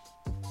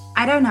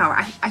 I don't know.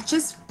 I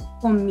just,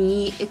 for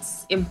me,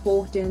 it's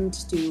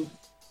important to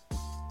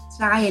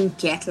try and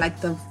get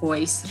like the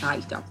voice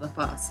right of the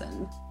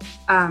person.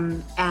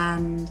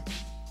 And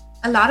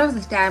a lot of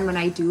the time when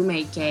I do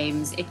make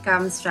games, it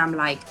comes from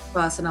like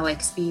personal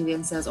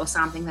experiences or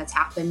something that's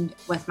happened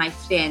with my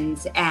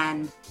friends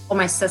or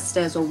my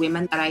sisters or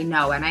women that I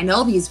know. And I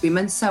know these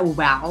women so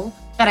well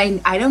that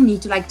I don't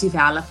need to like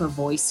develop a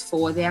voice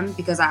for them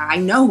because I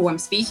know who I'm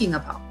speaking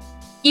about,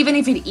 even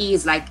if it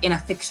is like in a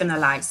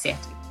fictionalized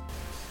setting.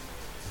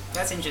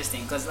 That's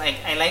interesting because like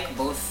I like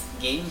both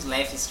games,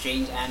 Life is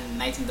Strange and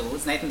Night in the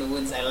Woods. Night in the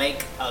Woods I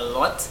like a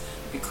lot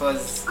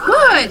because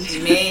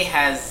May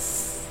has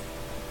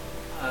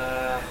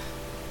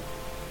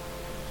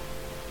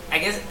I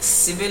guess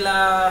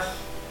similar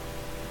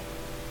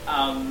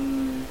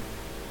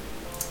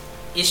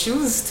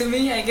issues to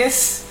me, I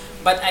guess.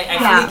 But I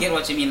fully get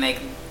what you mean. Like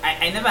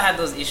I never had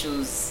those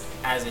issues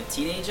as a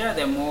teenager.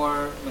 They're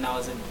more when I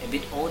was a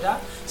bit older.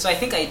 So I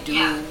think I do.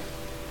 Yeah.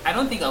 I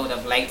don't think I would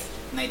have liked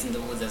Night in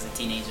the Woods as a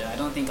teenager. I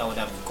don't think I would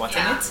have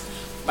gotten it.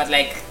 But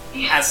like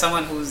as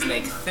someone who's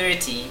like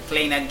 30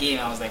 playing that game,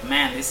 I was like,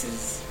 man, this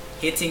is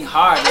hitting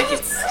hard. Like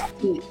it's.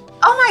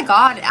 Oh my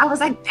god! I was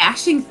like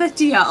bashing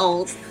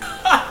 30-year-olds.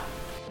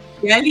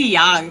 Really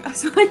young,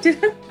 so I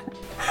didn't.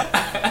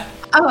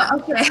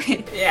 Oh,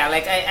 okay. Yeah,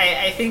 like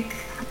I think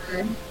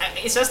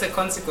it's just a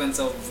consequence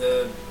of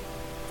the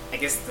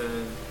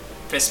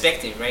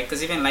perspective, right?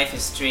 Because even Life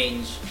is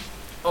Strange,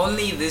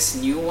 only this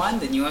new one,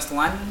 the newest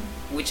one,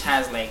 which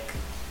has like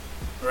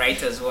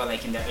writers who are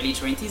like in their early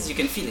 20s, you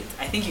can feel it.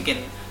 I think you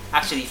can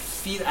actually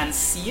feel and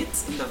see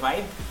it in the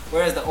vibe.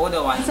 Whereas the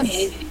older ones,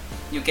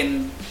 you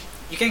can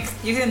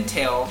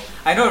tell.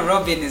 I know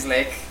Robin is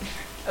like,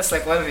 that's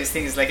like one of his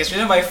things. Like it's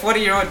written by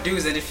 40-year-old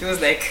dudes, and it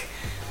feels like.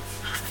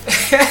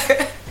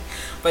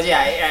 But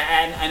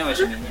yeah, I know what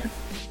you mean. Yeah.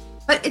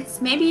 But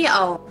it's maybe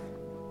I'll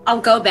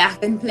go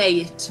back and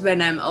play it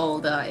when I'm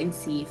older and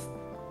see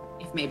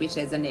if maybe it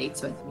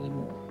resonates with me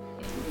more.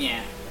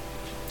 Yeah.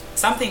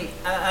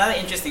 Another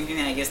interesting thing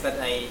I guess that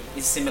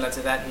is similar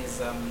to that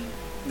is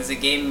there's a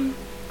game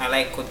I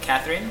like called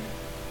Catherine.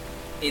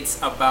 It's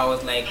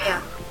about like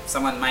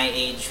someone my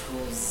age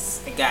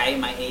who's a guy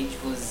my age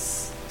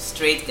who's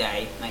straight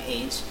guy my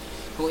age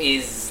who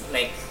is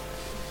like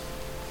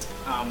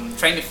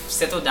trying to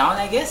settle down,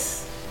 I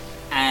guess.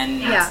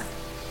 And there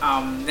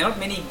are not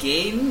many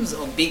games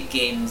or big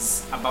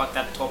games about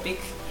that topic.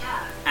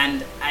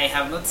 And I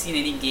have not seen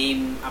any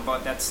game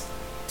about that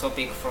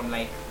topic from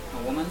like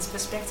a woman's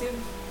perspective.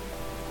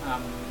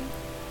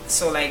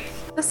 So like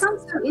that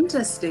sounds so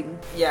interesting.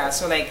 Yeah,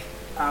 so like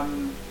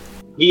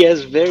he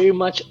has very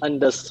much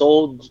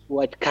undersold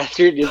what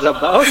Catherine is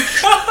about.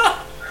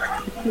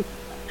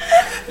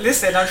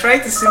 Listen, I'm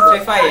trying to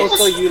simplify it.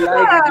 Also, you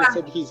lied when you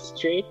said he's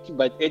straight,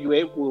 but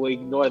anyway, we'll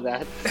ignore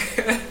that.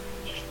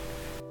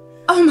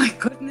 Oh my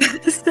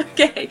goodness,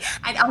 okay.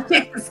 And I'll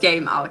check this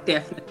game out,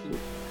 definitely.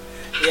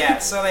 Yeah,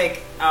 so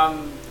like,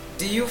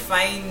 do you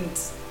find,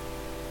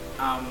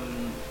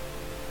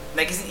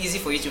 like, is it easy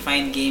for you to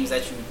find games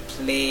that you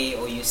play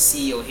or you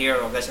see or hear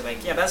of that you're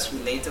like, yeah, that's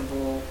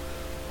relatable,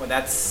 or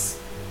that's,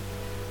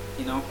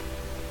 you know,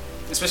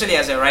 especially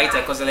as a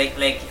writer, because like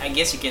I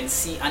guess you can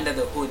see under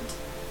the hood.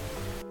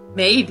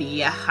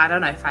 Maybe, I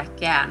don't know if I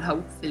can,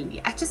 hopefully.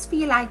 I just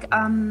feel like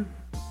a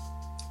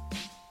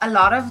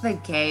lot of the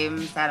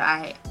games that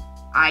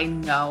I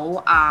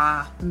know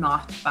are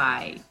not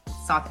by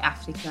South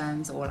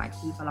Africans or like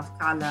people of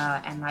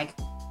color, and like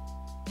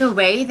the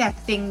way that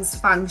things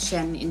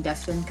function in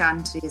different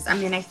countries. I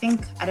mean, I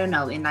think, I don't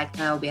know, in like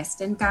the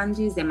Western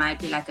countries, there might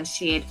be like a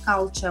shared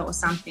culture or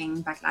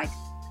something, but like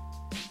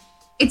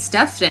it's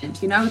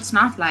different, you know? It's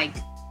not like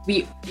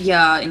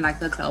in like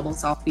the global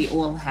South, we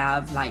all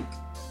have like,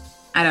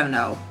 I don't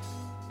know.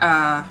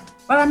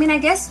 Well, I mean, I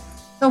guess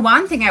the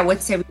one thing I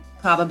would say we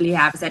probably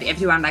have is that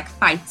everyone like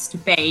fights to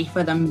pay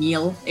for the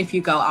meal if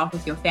you go out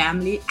with your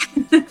family.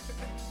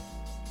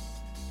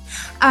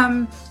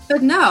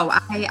 But no,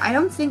 I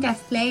don't think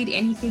I've played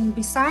anything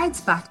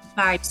besides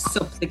Butterfly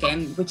Soup, the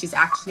game, which is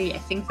actually, I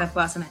think the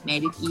person that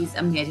made it is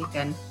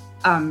American,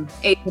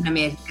 Asian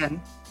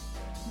American.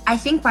 I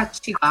think what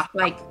she got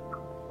like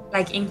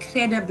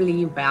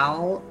incredibly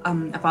well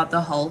about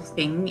the whole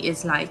thing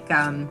is like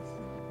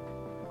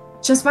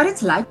just what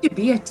it's like to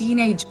be a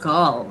teenage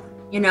girl,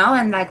 you know,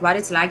 and like what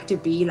it's like to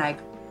be like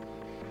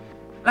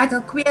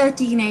a queer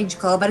teenage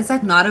girl, but it's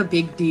like not a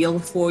big deal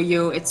for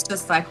you. It's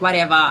just like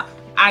whatever.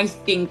 I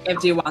think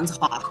everyone's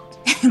hot,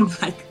 and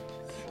like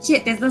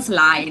shit, there's this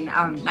line,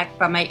 like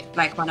from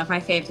one of my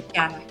favorite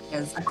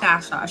characters,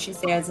 Akasha. She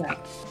says like,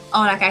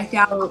 "Oh, like I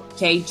tell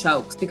gay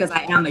jokes because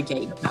I am a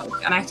gay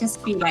joke," and I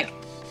just feel like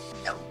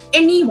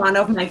any one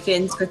of my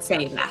friends could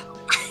say that,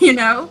 you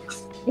know.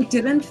 It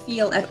didn't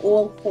feel at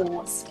all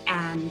forced,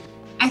 and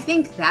I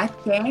think that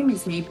game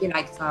is maybe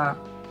like the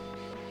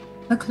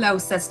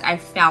closest I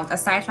felt,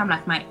 aside from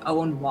like my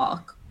own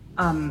work,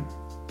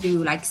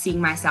 to like seeing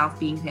myself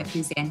being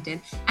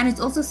represented. And it's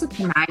also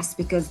super nice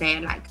because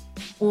they're like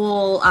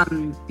all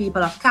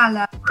people of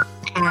color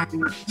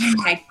and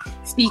like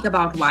speak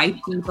about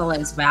white people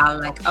as well.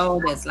 Like, oh,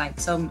 there's like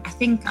some, I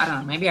think, I don't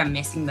know, maybe I'm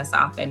messing this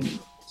up and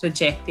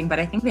rejecting, but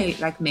I think they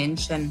like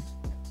mention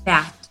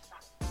that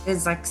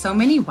there's like so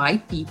many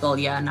white people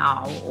here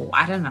now, or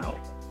I don't know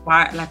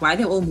why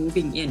they're all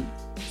moving in.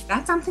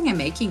 That's something I'm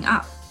making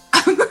up.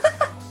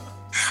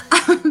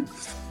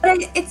 But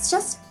it's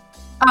just,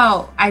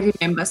 oh, I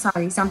remember,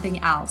 sorry, something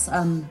else.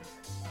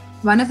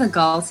 One of the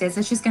girls says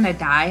that she's gonna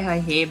dye her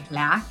hair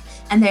black,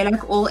 and they're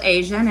like all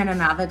Asian, and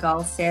another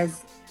girl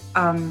says,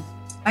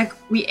 like,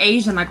 we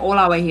Asian, like all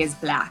our hair is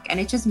black, and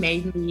it just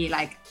made me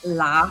like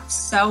laugh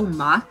so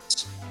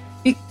much.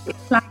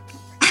 It's like,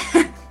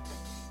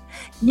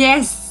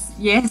 yes,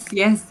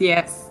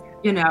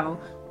 you know,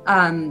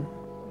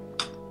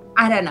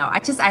 I don't know.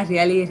 I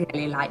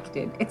really liked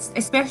it. It's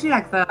especially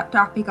like the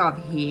topic of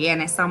hair,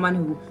 and as someone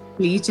who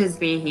bleaches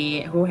their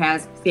hair, who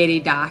has very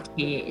dark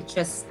hair, it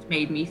just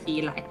made me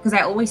feel like, because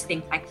I always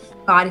think like,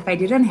 God, if I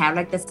didn't have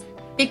like this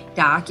thick,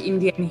 dark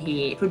Indian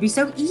hair, it would be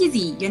so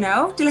easy, you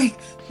know, to like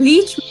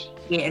bleach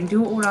my hair and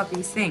do all of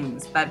these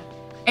things. But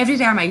every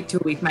time I do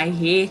it, my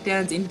hair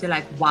turns into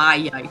like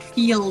wire. It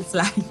feels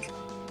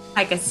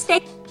like a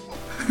steak.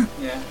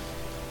 Yeah.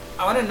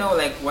 I want to know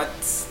like what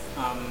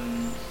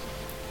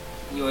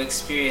your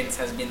experience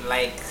has been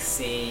like,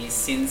 say,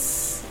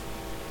 since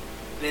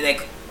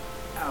like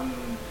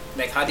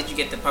how did you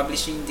get the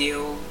publishing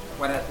deal?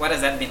 What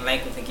has that been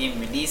like with the game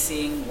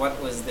releasing?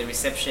 What was the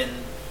reception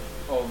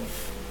of,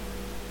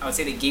 I would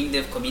say, the game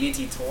dev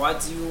community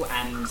towards you,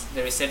 and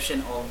the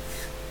reception of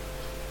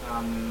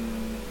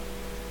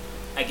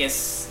I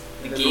guess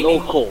the gaming,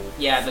 local,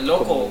 the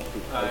local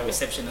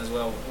reception as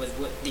well.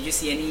 Did you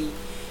see any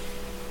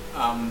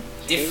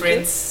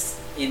difference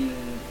in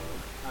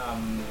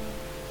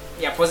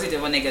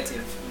positive or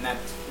negative in that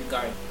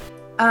regard?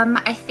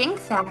 I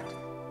think that,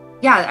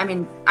 yeah, I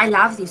mean, I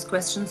love these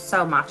questions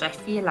so much. I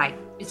feel like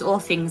it's all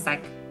things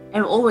like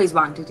I've always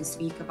wanted to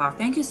speak about.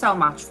 Thank you so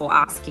much for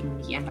asking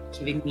me and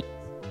giving me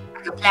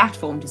like a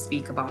platform to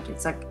speak about it.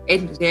 It's like,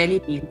 it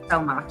really means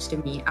so much to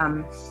me.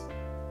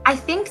 I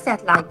think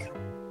that like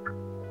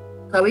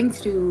going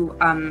through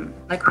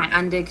like my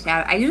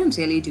undergrad, I didn't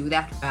really do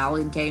that well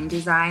in game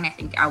design. I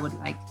think I would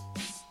like,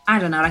 I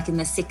don't know, like in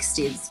the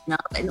 60s, you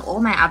know, in all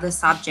my other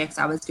subjects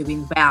I was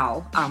doing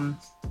well.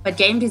 But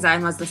game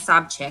design was the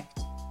subject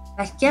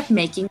that kept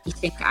making me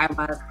think I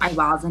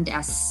wasn't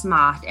as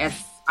smart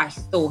as I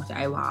thought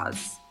I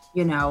was,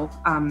 you know.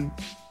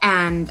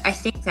 And I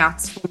think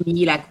that's for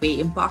me like where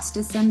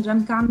imposter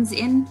syndrome comes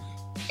in.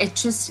 It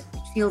just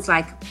feels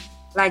like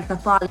the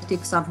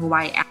politics of who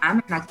I am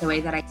and like the way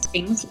that I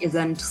think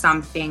isn't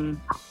something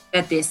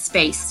that there's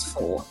space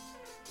for.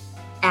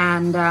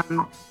 And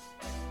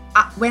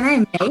when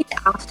I made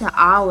After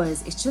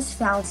Hours, it just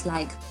felt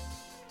like,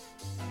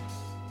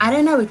 I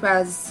don't know, it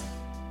was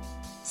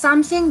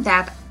something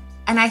that,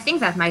 and I think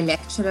that my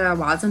lecturer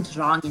wasn't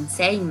wrong in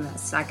saying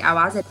this, like I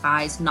was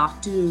advised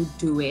not to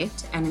do it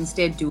and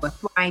instead do a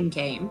Twine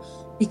game,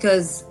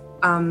 because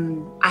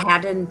I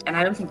hadn't, and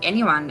I don't think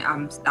anyone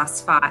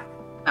thus far,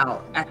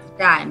 well, at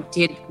the time,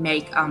 did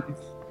make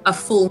a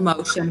full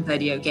motion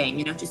video game,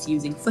 you know, just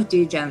using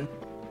footage. And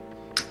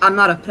I'm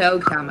not a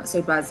programmer, so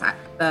it was like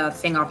the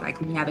thing of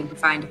like me having to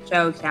find a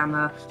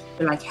programmer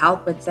to like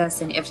help with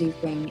this and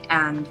everything.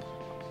 And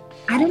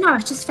I don't know,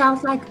 it just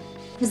felt like,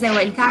 because they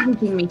were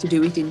encouraging me to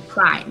do it in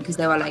Twine, because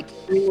they were like,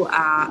 you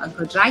are a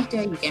good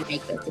writer, you can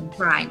make this in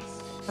Twine.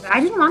 But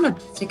I didn't want to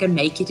freaking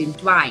make it in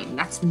Twine.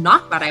 That's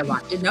not what I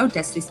wanted. No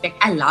disrespect.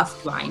 I love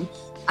Twine.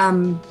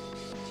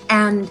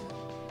 And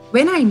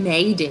when I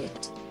made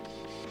it,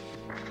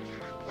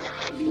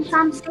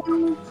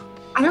 something,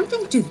 I don't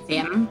think to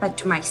them, but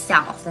to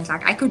myself, that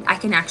like I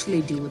can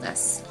actually do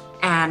this.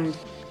 And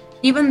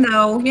even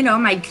though, you know,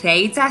 my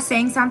grades are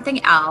saying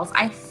something else,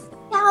 I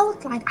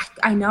felt like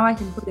I know I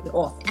can put it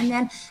off. And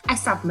then I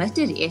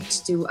submitted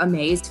it to a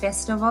Maze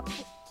Festival,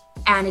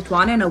 and it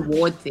won an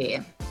award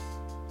there.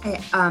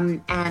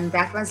 And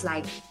that was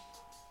like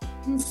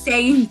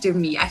insane to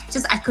me. I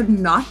could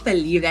not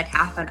believe that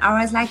happened.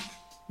 I was like,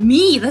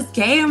 me, this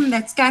game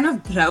that's kind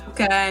of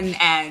broken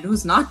and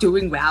who's not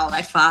doing well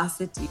at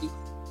varsity.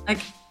 Like,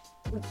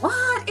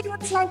 what? It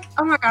was like,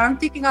 oh my God, I'm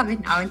thinking of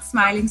it now and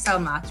smiling so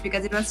much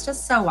because it was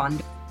just so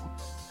wonderful.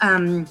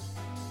 And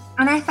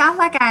I felt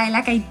like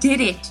I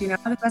did it, you know.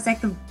 It was like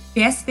the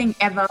best thing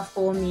ever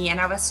for me, and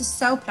I was just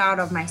so proud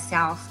of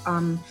myself.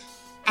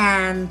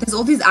 And there's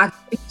all these ugly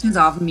pictures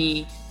of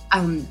me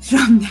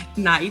from that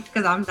night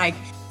because I'm like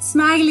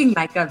smiling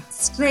like a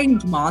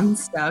strange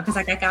monster because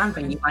like I can't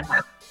believe what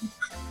happened.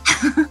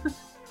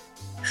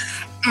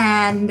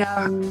 And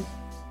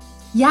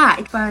yeah,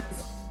 it was,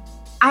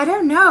 I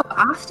don't know,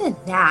 after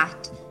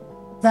that,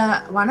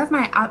 one of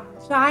my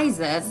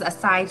prizes,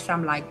 aside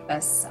from like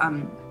this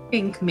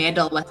pink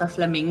medal with a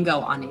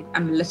flamingo on it,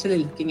 I'm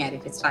literally looking at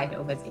it, it's right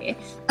over there.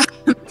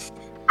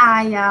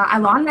 I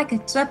won like a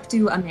trip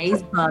to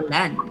Amaze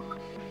Berlin,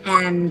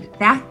 and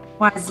that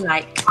was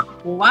like,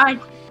 what?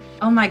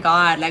 Oh my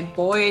god, like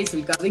boys,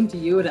 we're going to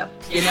Europe,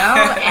 you know?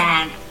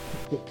 And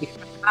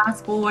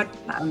passport,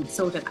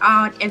 sorted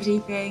out,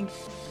 everything.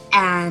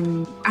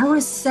 And I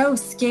was so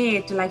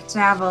scared to like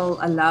travel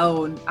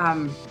alone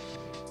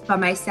by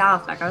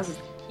myself. Like I was,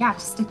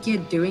 just a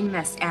kid doing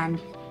this. And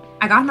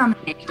I got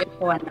nominated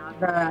for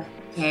another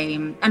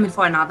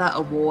for another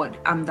award.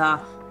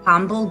 The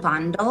Humble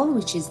Bundle,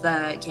 which is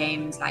the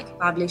game's like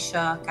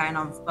publisher kind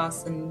of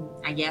person,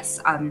 I guess.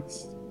 I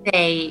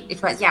think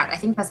it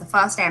was the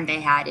first time they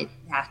had it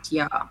that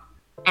year.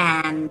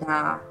 And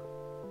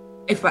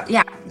it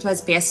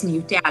was Best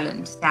New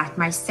Talent that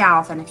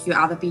myself and a few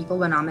other people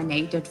were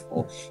nominated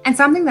for. And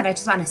something that I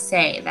just want to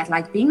say, that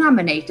like being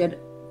nominated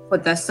for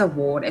this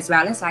award, as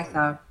well as like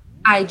the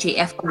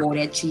IGF award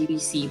at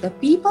GDC, the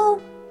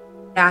people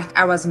that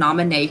I was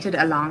nominated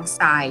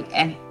alongside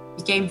and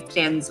became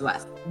friends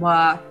with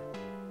were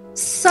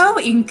so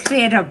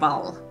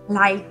incredible.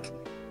 Like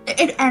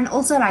it, and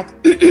also like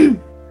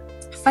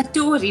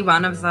Faturi,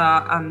 one of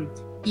the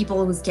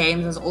people whose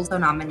games was also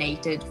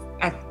nominated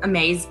at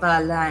Amaze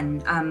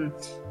Berlin,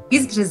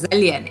 he's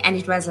Brazilian, and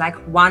it was like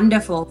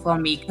wonderful for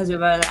me because we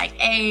were like,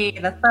 hey,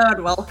 the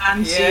third world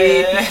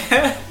country.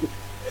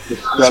 The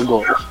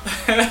struggle.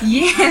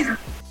 Yeah.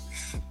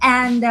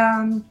 And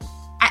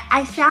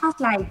I felt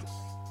like,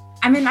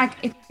 I mean, like,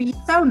 it'd be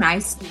so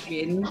nice to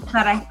win,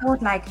 but I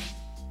thought like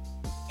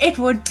it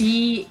would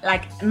be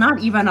like not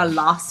even a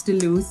loss to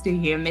lose to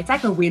him. It's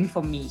like a win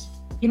for me,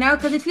 you know,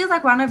 because it feels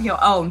like one of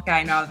your own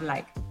kind of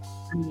like,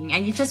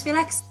 and you just feel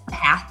like so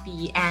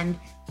happy. And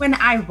when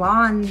I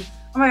won,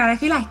 oh my god, I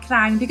feel like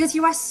crying because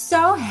you are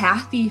so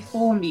happy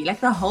for me, like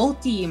the whole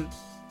team.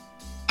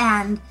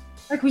 And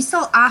like we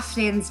still are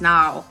friends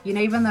now, you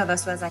know, even though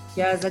this was like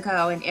years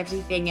ago and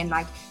everything. And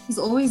like he's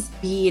always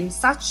been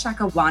such like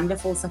a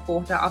wonderful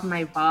supporter of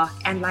my work.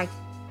 And like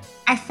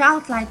I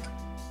felt like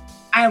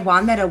I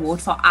won that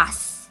award for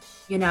us,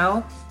 you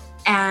know.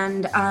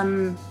 And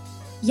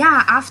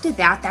after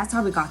that, that's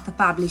how we got the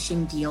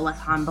publishing deal with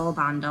Humble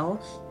Bundle.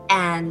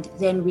 And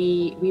then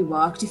we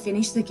worked to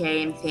finish the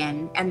game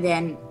then. And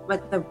then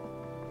with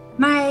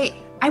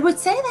I would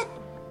say that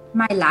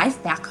my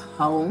life back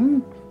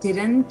home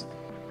didn't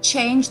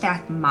change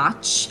that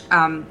much.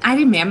 I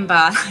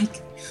remember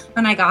like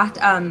when I got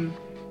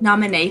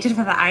nominated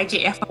for the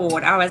IGF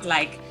award, I was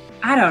like,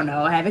 I don't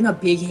know, having a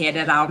big head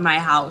around my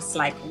house,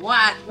 like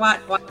what? I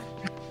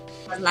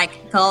was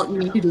like, girl, you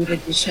need to do the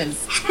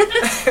dishes.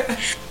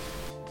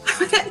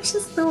 But I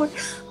just thought,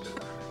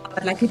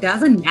 like, it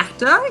doesn't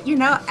matter, you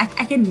know,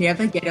 I can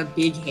never get a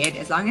big head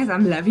as long as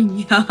I'm living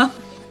here.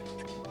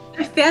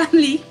 My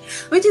family,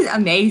 which is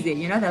amazing,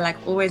 you know, they're like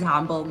always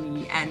humble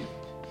me and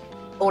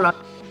all of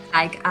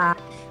like,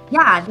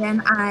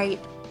 then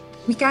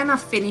we kind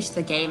of finished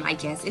the game, I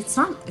guess. It's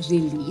not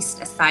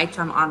released aside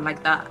from on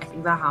like I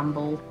think the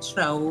Humble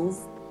Trove,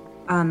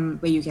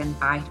 where you can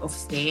buy it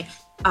off there.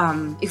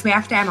 If we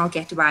have time, I'll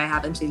get to why I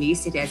haven't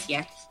released it as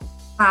yet.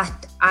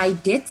 But I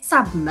did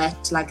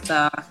submit like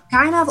the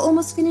kind of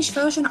almost finished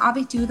version of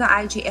it to the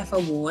IGF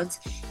Awards,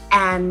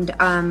 and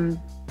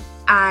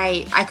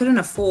I couldn't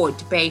afford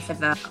to pay for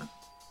the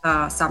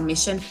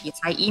submission fees.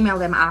 I emailed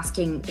them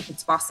asking if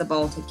it's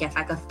possible to get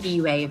like a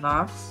fee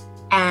waiver,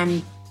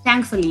 and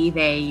thankfully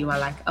they were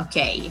like,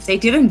 okay. If they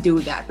didn't do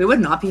that, we would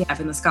not be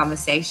having this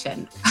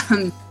conversation.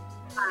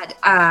 But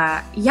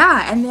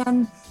and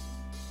then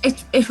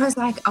it was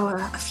like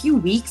a few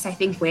weeks, I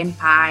think, went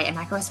by, and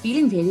like I was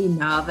feeling really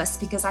nervous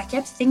because I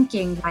kept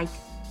thinking like,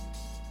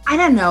 I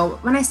don't know,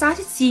 when I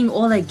started seeing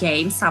all the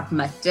games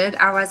submitted,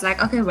 I was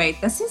like, okay, wait,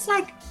 this is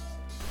like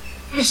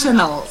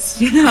professionals,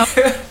 you know.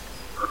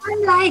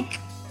 I'm like,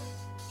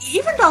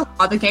 even though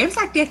the game's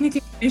like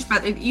technically finished,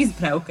 but it is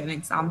broken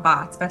in some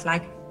parts, but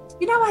like,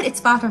 you know what, it's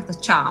part of the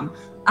charm.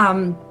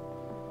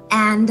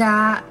 And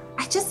I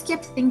just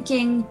kept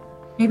thinking,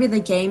 maybe the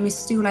game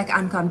is too like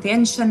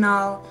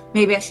unconventional.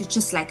 Maybe I should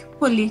just like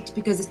pull it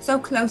because it's so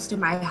close to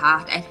my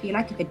heart. I feel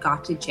like if it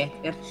got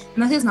rejected,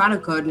 and this is not a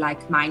good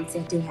like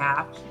mindset to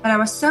have, but I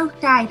was so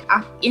tied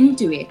up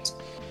into it,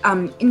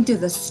 into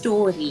the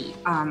story,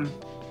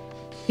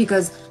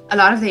 because a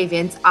lot of the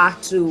events are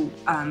true,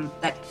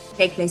 that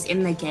take place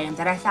in the game,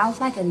 that I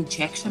felt like a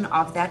rejection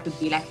of that would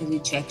be like a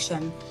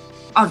rejection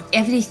of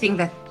everything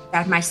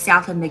that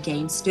myself and the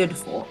game stood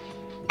for.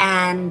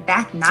 And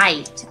that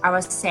night, I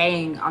was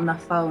saying on the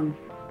phone,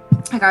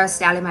 like I was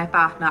telling my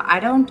partner,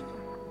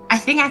 I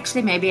think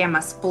actually maybe I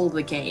must pull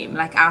the game,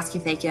 like ask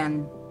if they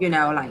can, you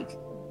know, like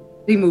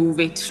remove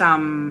it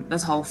from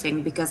this whole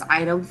thing, because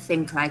I don't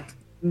think like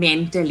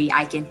mentally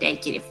I can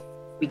take it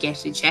we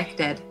get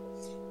rejected.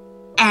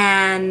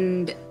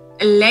 And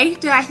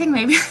later, I think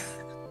maybe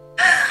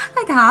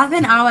like half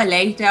an hour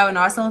later, when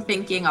I was still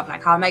thinking of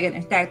like, how am I going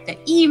to type the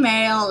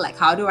email? Like,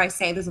 how do I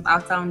say this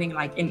without sounding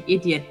like an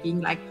idiot,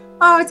 being like,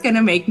 oh, it's going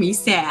to make me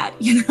sad,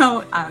 you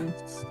know?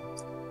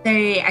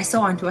 I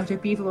saw on Twitter,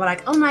 people were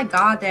like, oh my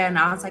God, they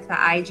announced like the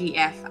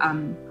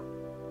IGF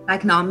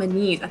like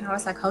nominees. And I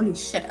was like, holy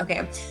shit,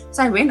 okay.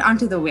 So I went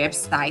onto the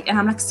website and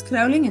I'm like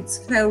scrolling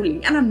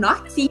and I'm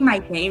not seeing my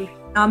game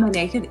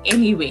nominated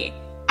anywhere.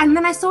 And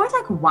then I saw it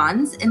like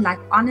once in like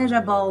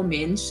honorable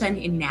mention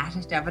in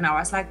narrative, and I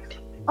was like,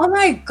 oh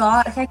my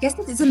God, okay, I guess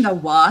this isn't the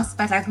worst,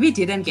 but like we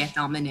didn't get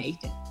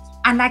nominated.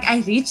 And like I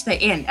reached the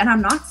end and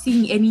I'm not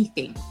seeing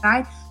anything,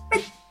 right?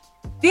 But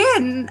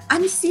then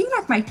I'm seeing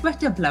like my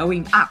Twitter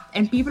blowing up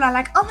and people are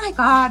like, oh my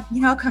God,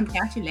 you know,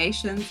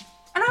 congratulations.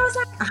 And I was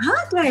like,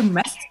 how did I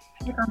miss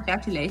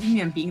congratulating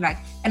me and being like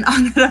an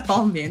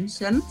honorable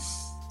mention?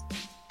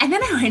 And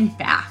then I went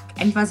back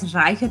and it was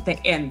right at the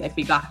end that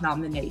we got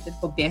nominated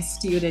for Best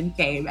Student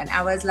Game. And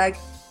I was like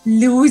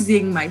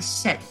losing my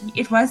shit.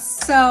 It was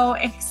so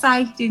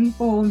exciting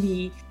for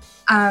me.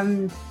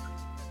 And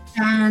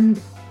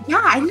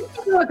yeah, I didn't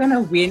think we were going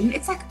to win.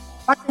 It's like,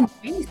 wasn't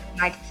amazing.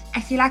 Like,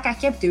 I feel like I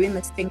kept doing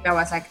this thing that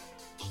was like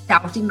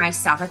doubting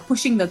myself, like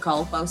pushing the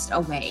goalpost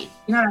away.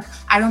 You know, like,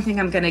 I don't think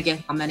I'm going to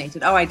get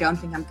nominated. Oh, I don't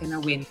think I'm going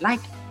to win.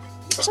 Like,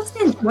 just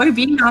enjoy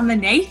being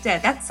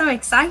nominated. That's so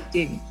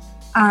exciting.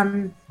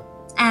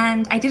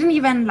 And I didn't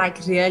even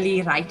like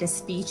really write a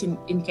speech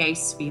in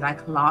case we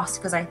like lost,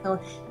 because I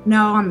thought,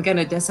 no, I'm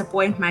gonna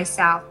disappoint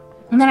myself.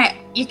 And then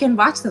you can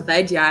watch the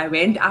video. I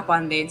went up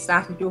on there and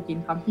started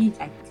talking complete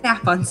like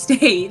crap on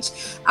stage.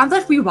 I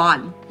thought we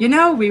won, you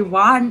know, we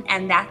won,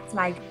 and that's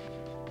like,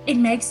 it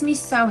makes me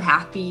so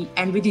happy,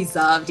 and we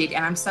deserved it,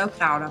 and I'm so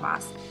proud of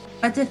us.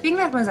 But the thing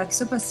that was like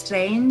super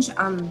strange,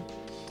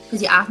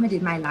 because you asked me,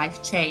 did my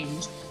life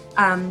change?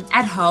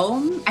 At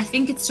home, I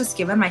think it's just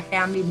given my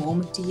family more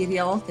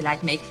material to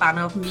like make fun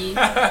of me.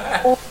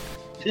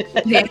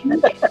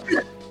 Then,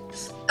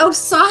 oh,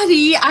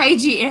 sorry,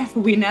 IGF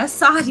winner,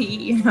 sorry,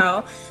 you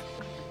know.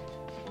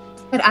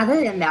 But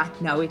other than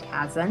that, no, it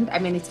hasn't. I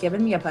mean, it's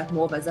given me a bit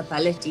more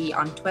visibility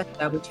on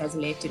Twitter, which has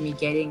led to me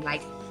getting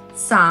like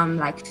some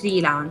like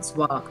freelance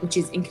work, which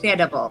is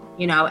incredible,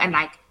 you know, and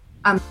like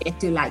get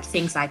to like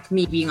things like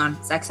me being on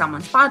like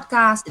someone's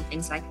podcast and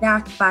things like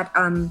that. But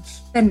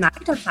the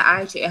night of the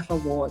IGF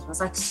Awards was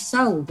like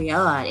so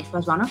weird. It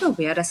was one of the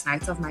weirdest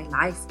nights of my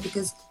life,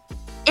 because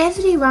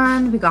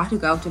we got to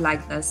go to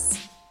like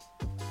this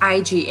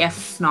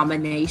IGF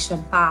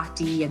nomination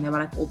party, and there were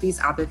like all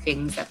these other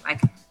things that like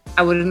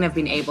I wouldn't have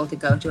been able to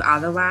go to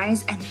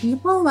otherwise. And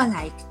people were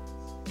like,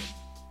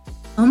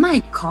 oh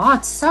my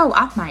God, so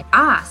up my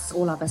ass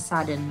all of a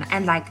sudden,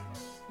 and like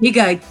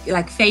bigger,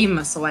 like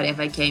famous or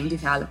whatever game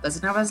developers.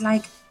 And I was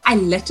like, I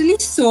literally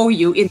saw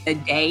you in the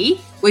day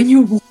when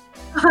you walked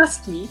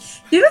past me.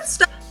 You didn't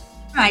start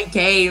my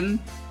game,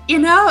 you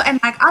know?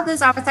 And like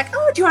others, I was like,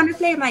 oh, do you want to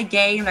play my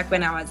game? Like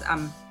when I was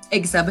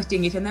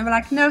exhibiting it, and they were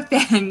like, no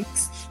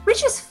thanks,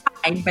 which is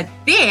fine. But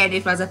then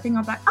it was a thing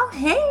of like, oh,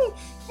 hey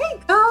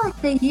girl,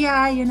 they're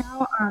here, you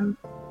know?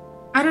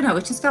 I don't know,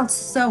 it just felt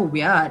so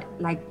weird.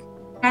 Like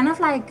kind of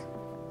like,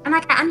 and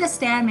like I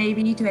understand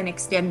maybe to an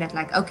extent that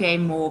like, okay,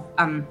 more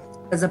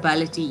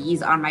visibility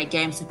is on my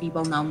game, so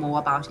people know more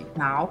about it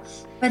now.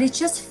 But it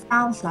just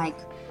felt like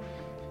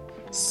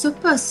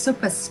super,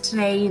 super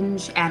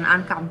strange and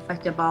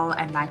uncomfortable,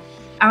 and like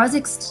I was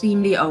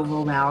extremely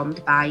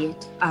overwhelmed by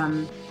it.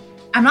 I'm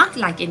not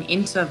like an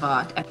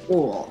introvert at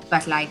all,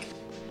 but like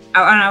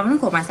I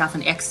wouldn't call myself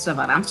an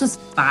extrovert. I'm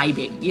just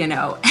vibing, you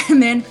know.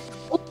 And then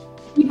all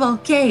people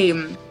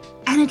came,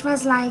 and it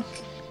was like,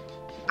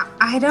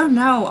 I don't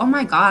know. Oh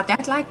my God,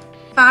 that like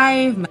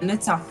 5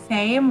 minutes of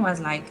fame was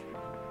like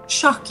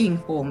shocking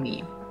for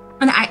me.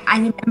 And I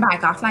remember I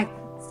got like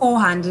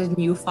 400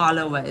 new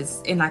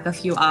followers in like a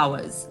few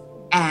hours,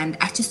 and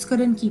I just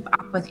couldn't keep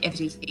up with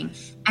everything.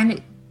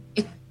 And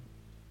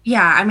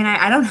yeah, I mean,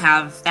 I don't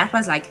have, that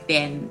was like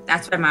then,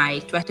 that's where my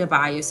Twitter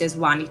bio says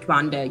one-hit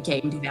wonder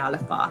game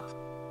developer.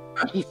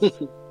 But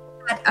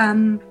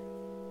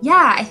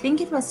yeah, I think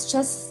it was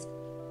just,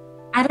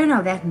 I don't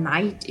know, that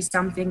night is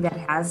something that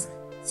has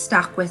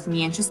stuck with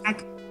me and just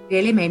like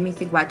really made me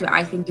think, what do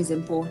I think is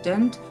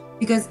important?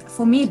 Because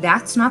for me,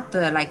 that's not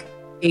the like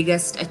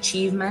biggest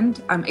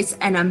achievement. It's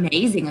an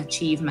amazing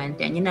achievement,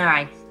 and you know,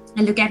 I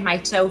look at my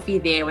trophy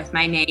there with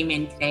my name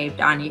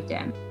engraved on it,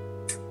 and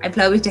I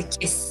blow it a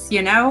kiss,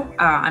 you know.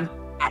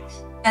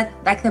 That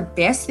like the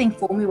best thing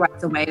for me was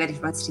the way that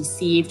it was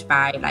received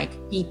by like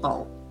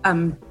people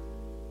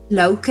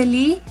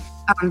locally,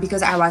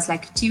 because I was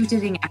like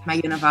tutoring at my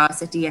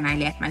university and I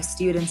let my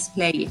students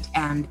play it,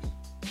 and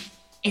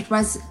it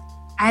was,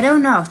 I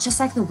don't know, just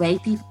like the way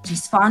people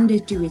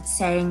responded to it,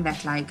 saying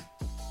that like,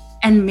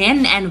 and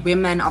men and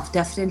women of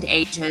different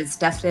ages,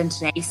 different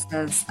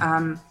races,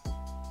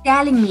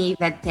 telling me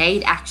that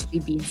they'd actually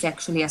been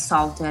sexually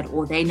assaulted,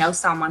 or they know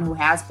someone who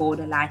has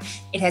borderline.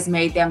 It has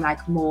made them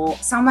like more,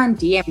 someone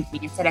DM'd me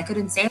and said, I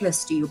couldn't say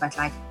this to you, but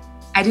like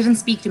I didn't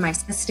speak to my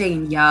sister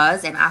in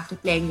years, and after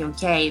playing your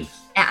game,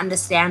 I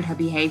understand her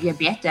behavior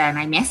better, and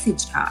I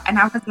messaged her, and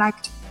I was like,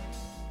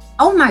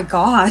 oh my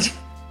God,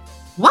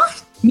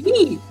 what?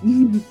 Me,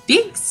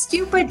 big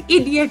stupid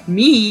idiot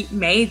me,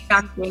 made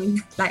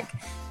something like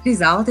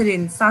resulted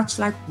in such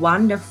like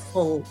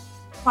wonderful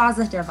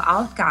positive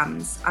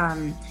outcomes.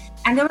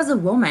 And there was a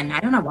woman, I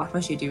don't know what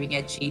was she doing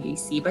at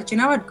GDC, but you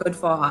know what, good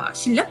for her.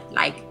 She looked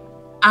like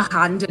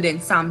 100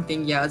 and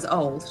something years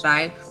old,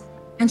 right?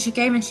 And she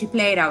came and she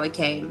played our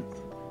game,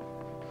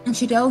 and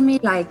she told me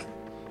like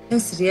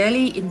this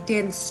really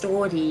intense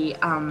story,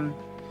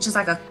 which is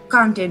like a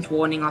content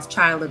warning of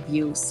child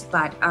abuse,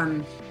 but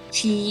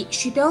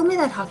she told me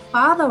that her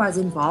father was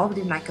involved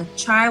in like a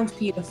child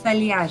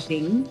pedophilia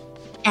ring,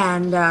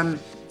 and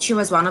she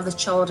was one of the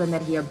children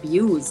that he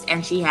abused,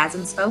 and she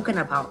hasn't spoken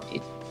about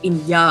it in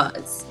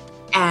years.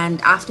 And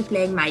after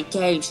playing my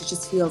game, she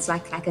just feels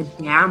like a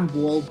damn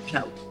wall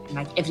broke, and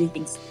like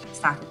everything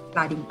started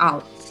flooding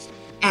out.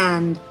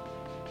 And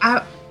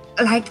I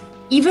like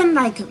even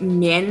like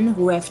men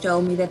who have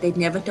told me that they'd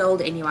never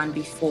told anyone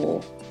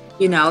before,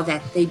 you know,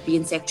 that they'd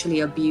been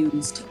sexually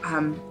abused.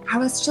 I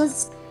was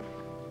just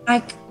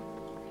like,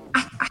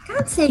 I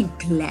can't say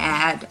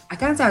glad. I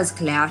can't say I was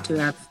glad to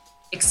have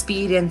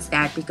experienced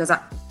that, because I'm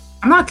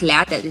not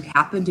glad that it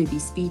happened to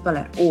these people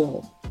at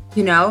all,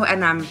 you know.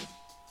 And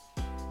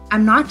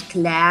I'm not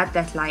glad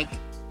that like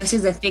this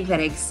is a thing that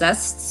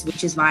exists,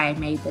 which is why I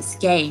made this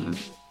game.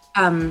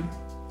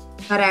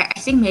 But I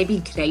think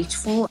maybe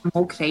I'm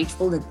more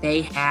grateful that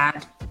they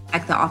had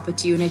like the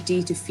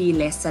opportunity to feel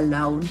less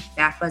alone.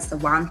 That was the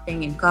one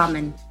thing in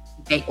common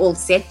they all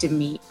said to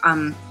me.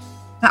 The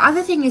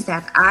other thing is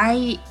that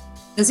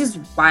this is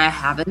why I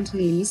haven't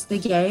released the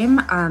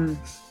game.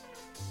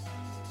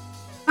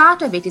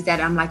 Part of it is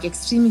that I'm like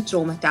extremely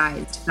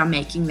traumatized from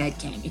making that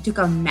game. It took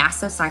a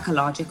massive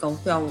psychological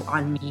toll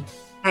on me.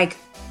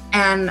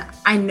 And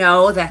I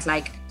know that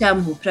like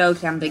Tim, who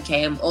programmed the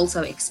game,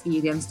 also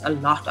experienced a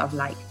lot of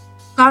like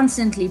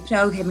constantly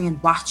programming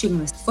and watching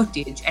this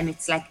footage, and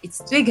it's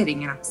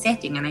triggering and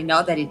upsetting, and I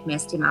know that it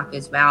messed him up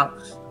as well.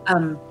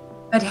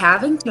 But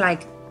having to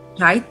like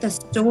write the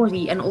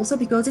story, and also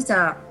because it's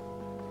a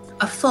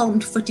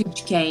filmed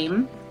footage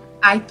game,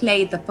 I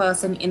played the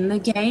person in the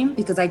game,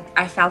 because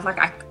I felt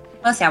like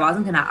firstly I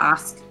wasn't gonna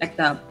ask like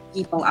the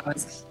people I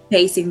was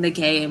basing the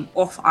game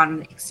off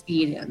on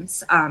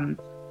experience,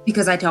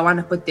 because I don't want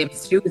to put them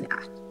through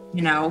that,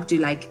 you know,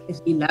 to like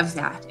relive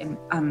that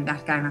and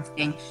that kind of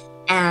thing.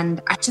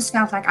 And I just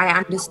felt like I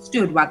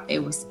understood what they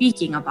were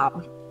speaking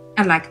about.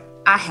 And like,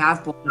 I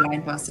have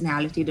borderline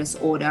personality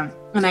disorder,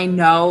 and I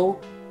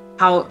know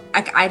how,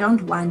 like, I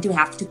don't want to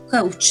have to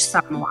coach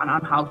someone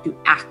on how to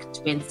act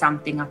when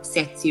something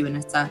upsets you in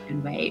a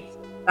certain way.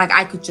 Like,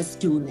 I could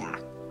just do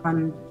that.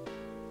 And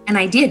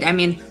I did. I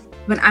mean,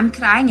 when I'm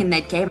crying in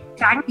that game, I'm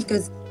crying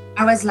because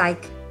I was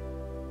like,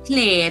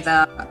 Claire,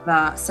 the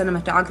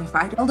cinematographer,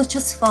 I told her,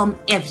 just film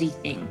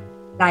everything.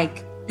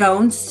 Like,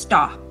 don't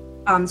stop.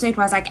 So it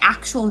was like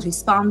actual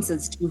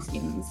responses to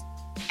things.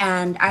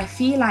 And I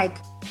feel like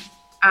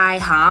I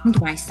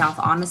harmed myself,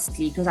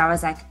 honestly, because I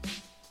was like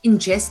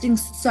ingesting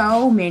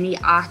so many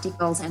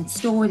articles and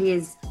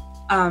stories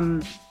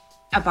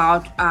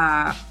about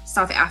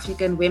South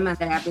African women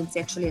that have been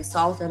sexually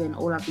assaulted and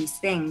all of these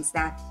things,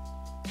 that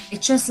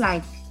it's just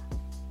like,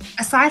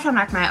 aside from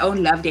like my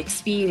own lived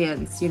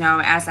experience, you know,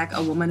 as like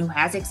a woman who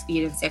has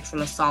experienced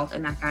sexual assault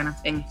and that kind of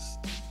thing,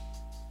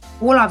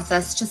 all of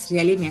this just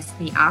really messed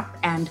me up.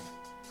 And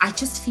I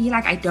just feel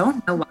like I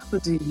don't know what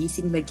would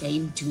releasing the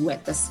game do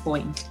at this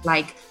point.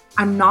 Like,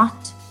 I'm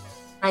not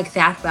like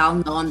that well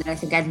known that I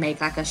think I'd make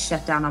like a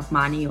shit ton of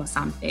money or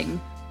something.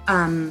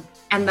 And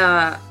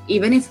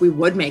even if we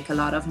would make a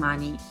lot of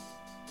money,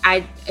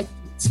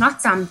 it's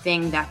not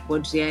something that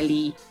would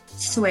really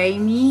sway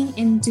me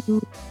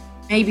into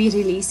maybe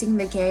releasing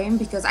the game,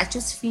 because I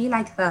just feel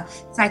like the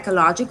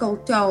psychological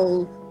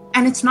toll,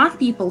 and it's not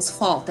people's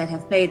fault that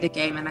have played the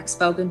game and like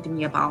spoken to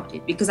me about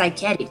it, because I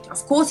get it.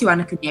 Of course you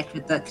want to connect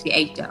with the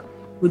creator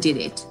who did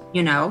it,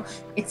 you know.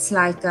 It's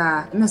like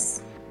in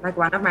this, like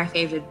one of my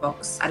favorite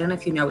books, I don't know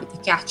if you know it, The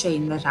Catcher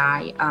in the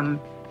Rye.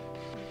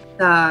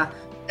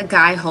 The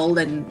guy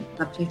Holden,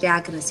 the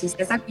protagonist, he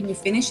says like, when you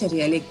finish a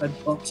really good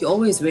book, you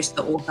always wish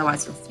the author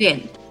was your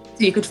friend,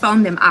 so you could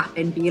phone them up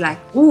and be like,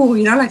 oh,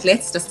 you know, like,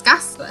 let's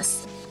discuss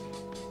this.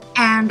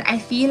 And I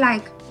feel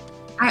like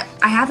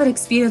I have that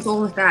experience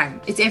all the time.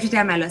 It's every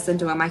time I listen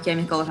to a My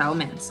Chemical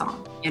Romance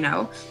song, you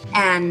know?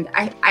 And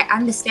I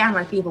understand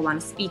why people want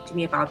to speak to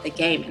me about the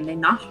game, and they're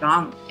not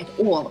wrong at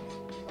all.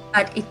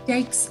 But it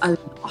takes a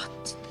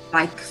lot,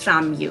 like,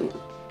 from you.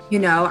 You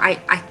know,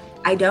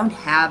 I don't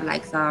have,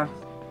 like, I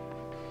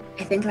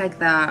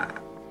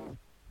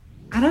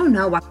don't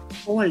know what to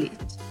call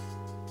it.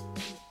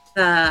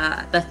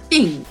 The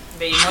thing.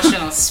 The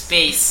emotional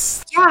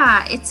space.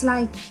 Yeah, it's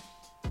like,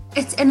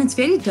 it's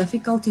very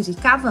difficult to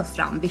recover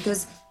from,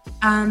 because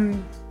I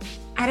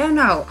don't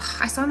know,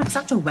 I sound like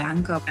such a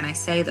wanker when I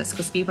say this,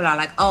 because people are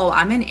like, oh,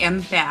 I'm an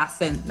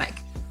empath, and like,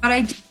 but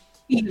I do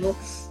feel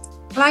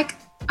like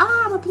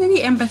I'm a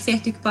pretty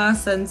empathetic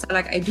person. So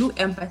like I do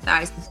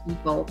empathize with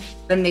people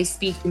when they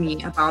speak to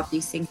me about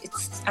these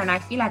things. And I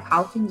feel like,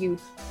 how can you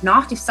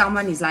not, if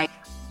someone is like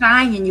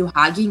crying and you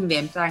hugging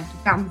them, trying to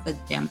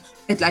comfort them,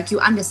 but like you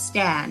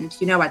understand,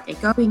 you know, what they're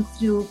going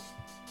through.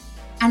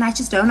 And I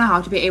just don't know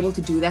how to be able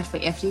to do that for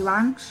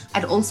everyone.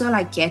 I'd also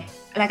like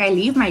I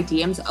leave my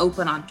DMs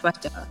open on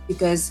Twitter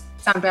because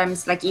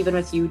sometimes, like even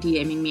with you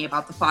DMing me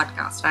about the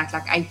podcast, right?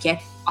 Like I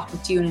get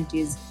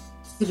opportunities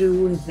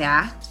through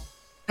that.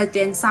 But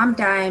then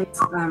sometimes,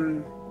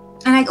 and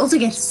I also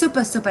get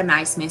super, super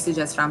nice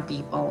messages from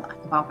people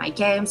about my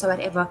games or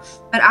whatever.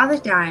 But other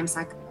times,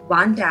 like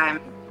one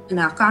time in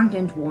a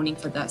content warning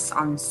for this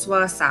on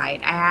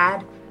Swearside, I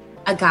had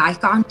a guy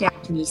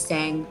contact me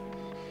saying,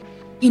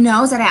 he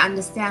knows that I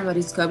understand what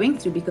he's going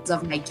through because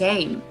of my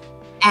game.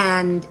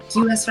 And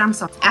he was from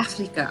South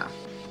Africa,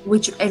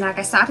 and like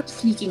I started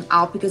freaking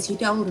out because he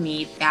told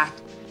me that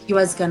he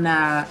was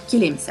gonna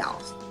kill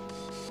himself.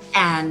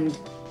 And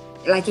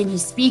he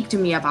speak to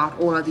me about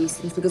all of these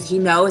things because he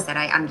knows that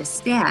I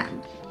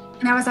understand.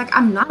 And I was like,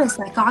 I'm not a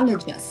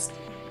psychologist.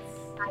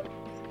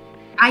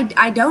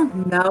 I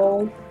don't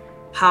know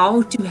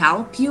how to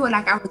help you.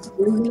 Like I was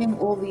Googling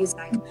all these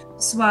like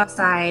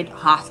suicide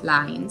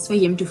hotlines for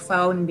him to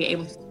phone and be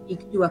able to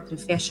speak to a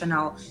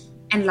professional.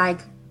 And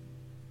like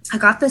I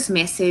got this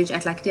message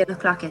at like 10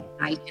 o'clock at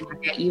night, and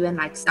like I even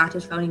like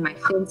started phoning my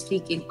friends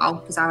freaking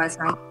out because I was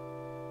like,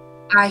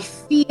 I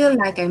feel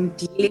like I'm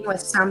dealing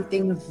with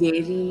something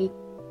very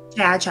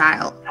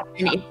fragile,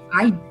 and if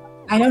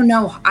I don't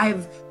know,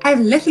 I've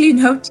literally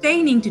no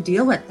training to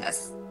deal with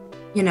this,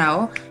 you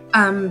know,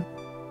 and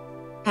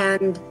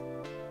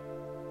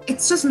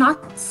it's just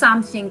not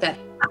something that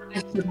I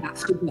should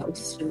have to go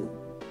through,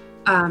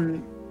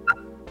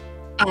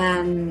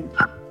 and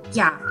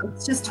yeah,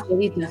 it's just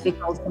really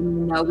difficult for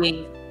me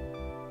knowing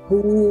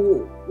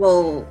who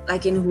will,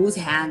 like, in whose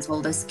hands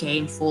will this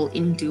game fall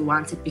into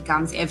once it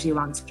becomes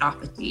everyone's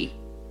property.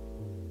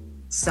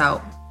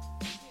 So,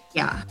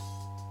 yeah.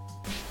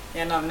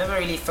 Yeah, no, I've never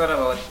really thought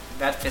about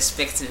that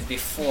perspective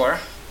before.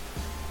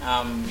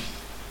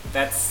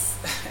 That's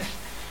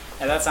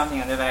that's something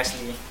I've never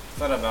actually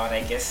thought about,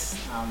 I guess.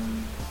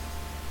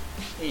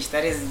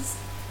 That is,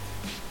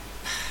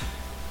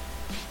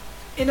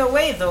 in a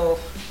way though,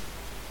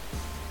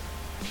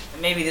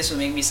 maybe this will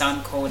make me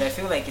sound cold. I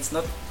feel like it's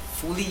not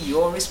fully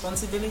your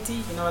responsibility,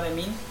 you know what I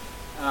mean?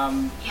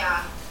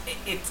 Yeah.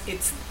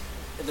 It's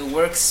the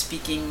work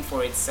speaking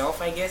for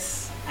itself, I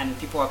guess, and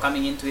people are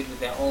coming into it with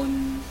their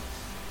own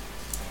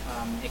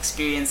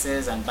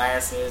experiences and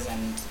biases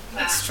and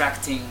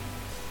extracting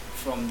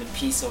from the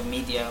piece of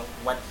media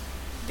what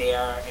they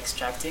are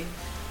extracting.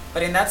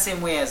 But in that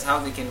same way as how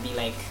there can be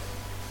like,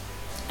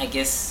 I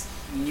guess,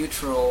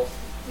 neutral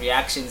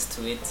reactions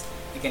to it,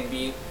 there can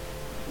be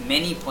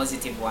many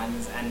positive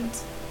ones and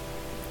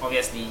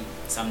obviously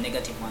some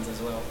negative ones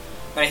as well.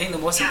 But I think the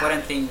most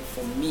important thing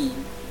for me,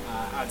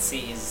 I'd say,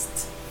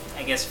 is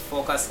I guess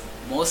focus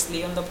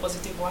mostly on the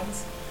positive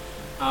ones.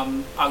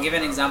 I'll give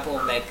an example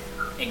of like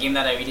a game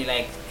that I really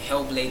like,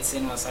 Hellblade: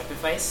 Senua's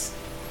Sacrifice.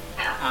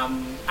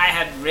 I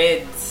had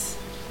read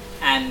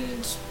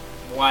and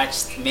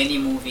watched many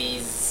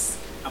movies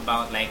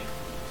about like,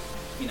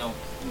 you know,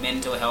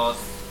 mental health,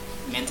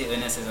 mental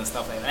illnesses and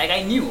stuff like that. Like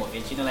I knew of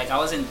it, you know, like I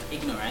wasn't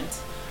ignorant.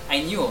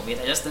 I knew of it.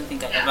 I just don't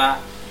think I ever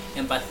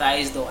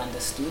empathized or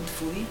understood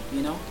fully,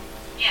 you know.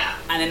 Yeah.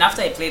 And then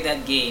after I played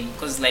that game,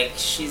 because like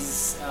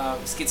she's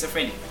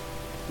schizophrenic,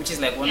 which is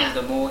like one of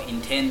the more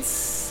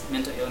intense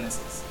mental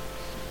illnesses,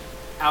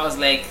 I was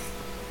like,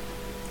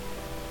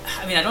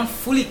 I mean, I don't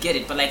fully get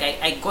it, but like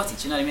I got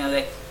it, you know what I mean? I was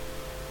like,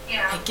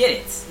 I get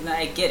it, you know,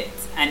 I get it,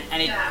 and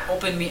it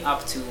opened me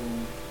up to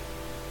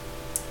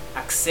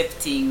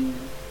accepting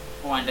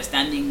or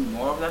understanding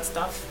more of that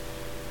stuff,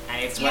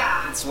 and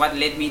it's what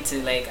led me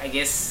to like, I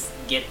guess,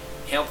 get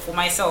help for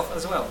myself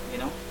as well, you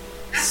know.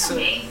 That's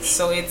amazing.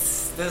 So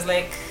there's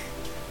like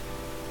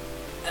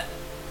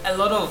a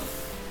lot of,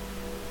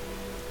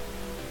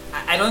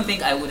 I don't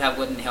think I would have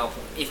gotten help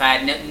if I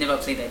had never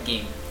played that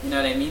game, you know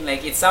what I mean?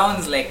 Like it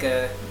sounds like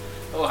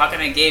oh, how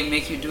can a game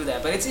make you do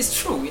that? But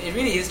it's true. It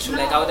really is true.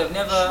 Like I would have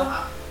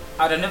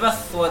never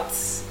thought,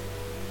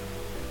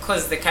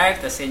 because the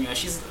character Senua,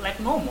 she's like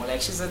normal.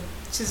 Like she's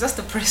just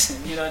a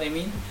person. You know what I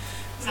mean?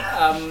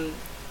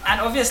 And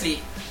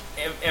obviously,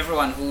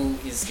 everyone who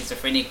is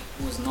schizophrenic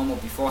was normal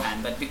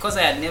beforehand. But because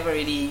I had never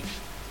really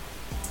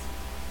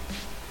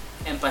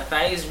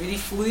empathized really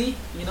fully,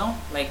 you know,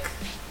 like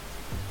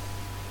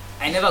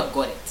I never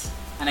got it,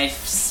 and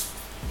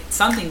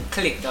something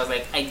clicked. I was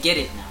like, I get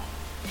it now.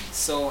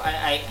 So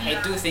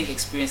I do think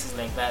experiences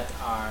like that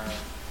are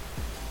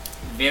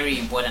very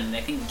important, and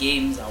I think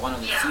games are one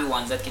of the few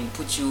ones that can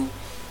put you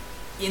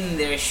in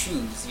their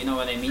shoes, you know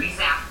what I mean?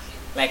 Exactly.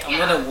 Like I'm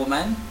not a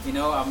woman, you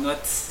know, I'm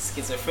not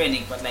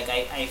schizophrenic, but like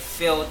I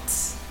felt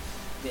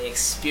the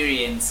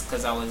experience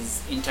because I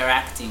was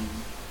interacting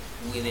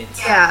with it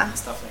and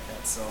stuff like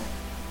that. So,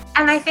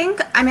 and I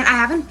think, I mean, I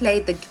haven't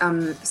played the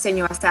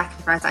Senua's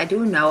Sacrifice. I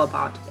do know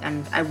about it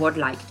and I would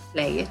like to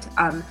play it.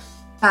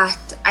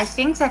 But I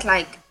think that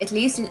like at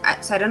least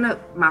so I don't know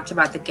much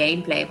about the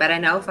gameplay, but I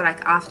know for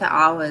like After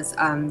Hours,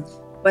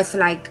 with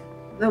like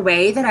the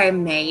way that I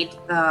made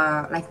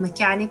the like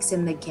mechanics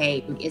in the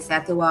game is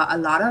that there were a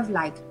lot of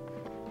like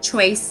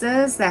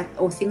choices that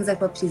or things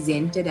that were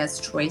presented as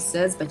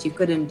choices, but you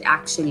couldn't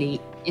actually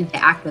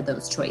interact with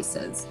those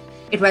choices.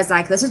 It was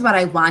like, this is what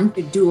I want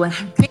to do and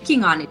I'm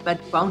clicking on it, but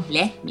it won't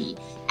let me.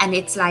 And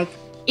it's like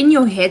in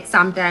your head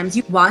sometimes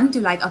you want to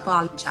like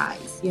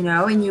apologize, you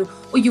know, and you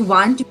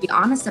want to be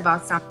honest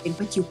about something,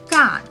 but you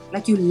can't.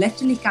 Like you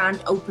literally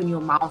can't open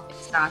your mouth and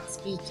start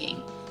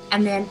speaking.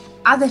 And then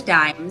other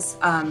times,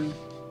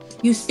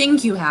 you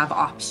think you have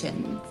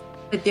options,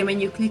 but then when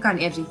you click on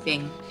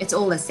everything, it's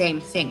all the same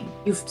thing.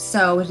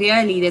 So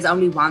really, there's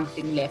only one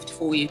thing left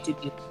for you to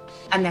do,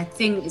 and that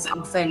thing is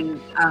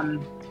often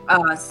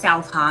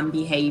self-harm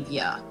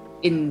behavior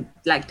in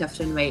like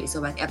different ways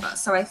or whatever.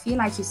 So I feel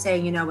like you're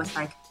saying, you know, with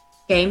like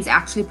games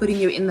actually putting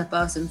you in the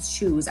person's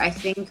shoes, I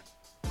think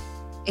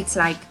it's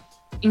like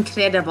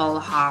incredible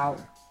how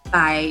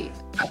by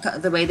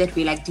the way that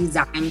we like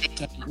design the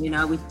game, you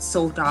know, it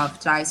sort of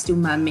tries to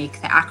mimic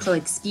the actual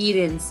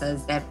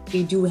experiences that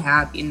we do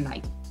have in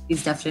like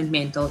these different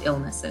mental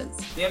illnesses.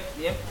 Yep.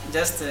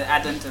 Just to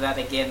add on to that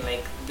again,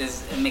 like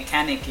there's a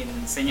mechanic in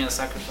Senua's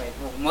Sacrifice,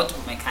 well,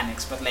 multiple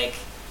mechanics, but like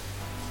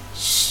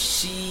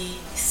she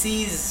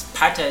sees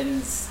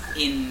patterns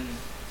in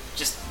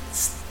just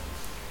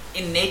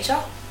in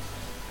nature,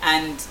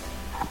 and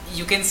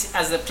you can see,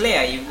 as a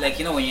player, you like,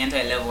 you know, when you enter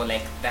a level,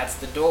 like that's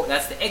the door,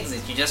 that's the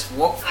exit, you just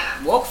walk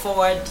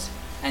forward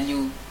and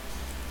you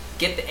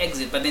get the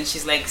exit, but then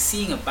she's like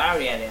seeing a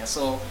barrier there,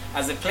 so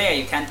as a player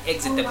you can't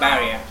exit the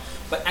barrier,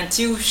 but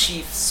until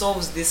she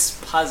solves this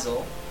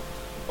puzzle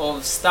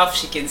of stuff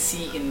she can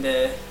see in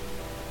the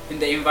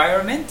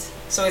environment.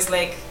 So it's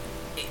like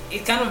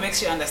it kind of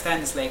makes you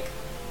understand, it's like,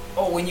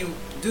 oh, when you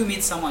do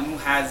meet someone who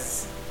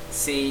has,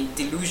 say,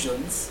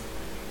 delusions,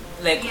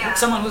 like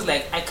someone who's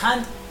like, I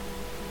can't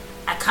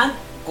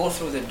go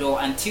through the door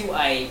until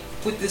I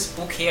put this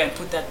book here and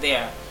put that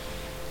there.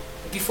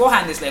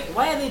 Beforehand, it's like,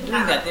 why are they doing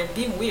that? They're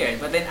being weird.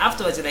 But then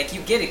afterwards, you're like,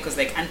 you get it, because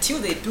like until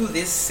they do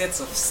these sets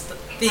of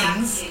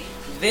things,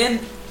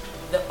 then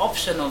the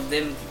option of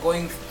them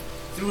going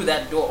through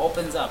that door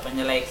opens up, and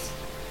you're like,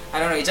 I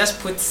don't know. It just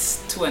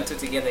puts two and two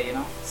together, you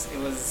know. It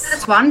was.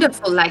 That's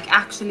wonderful. Like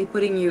actually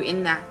putting you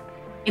in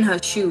her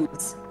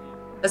shoes,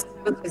 as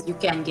good as you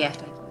can get,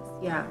 I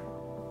guess. Yeah.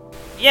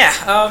 Yeah,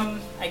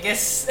 I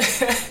guess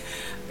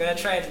I'm gonna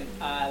try to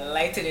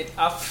lighten it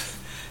up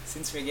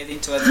since we're getting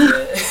towards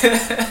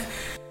the.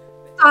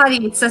 Sorry,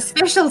 it's a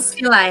special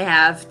skill I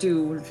have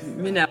to,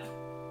 you know,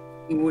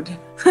 food.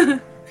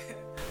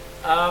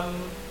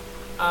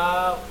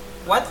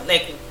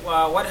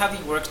 What have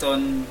you worked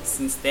on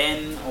since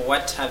then, or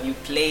what have you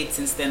played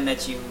since then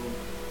that you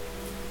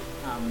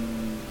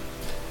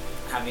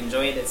have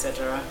enjoyed,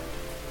 etc.?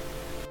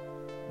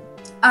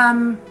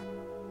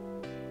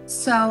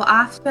 So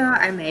after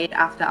I made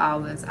After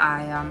Hours,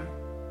 I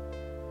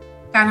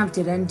kind of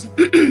didn't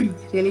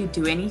really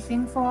do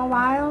anything for a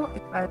while.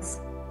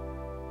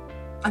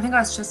 I think I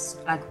was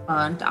just like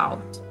burnt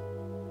out,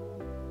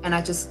 and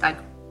I just like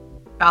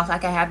felt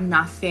like I had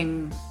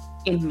nothing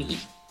in me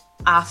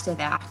after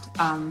that.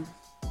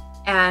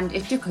 And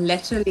it took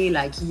literally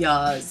like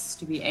years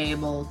to be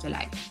able to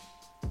like,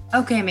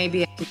 okay,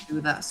 maybe I could do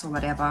this or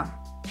whatever.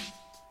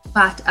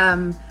 But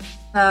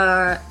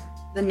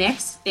the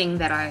next thing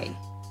that I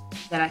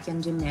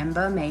can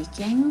remember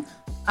making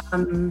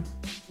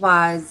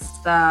was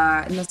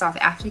in the South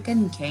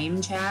African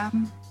Game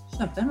Jam.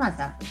 Shit, when was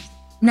that?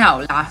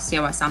 No, last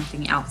year was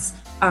something else.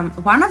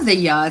 One of the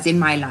years in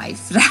my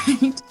life,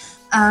 right?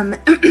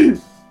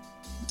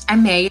 I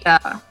made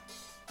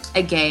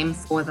a game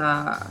for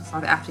the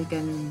South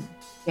African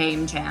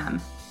Game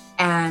Jam,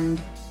 and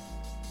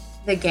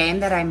the game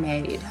that I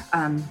made,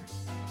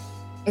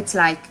 it's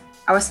like,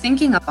 I was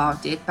thinking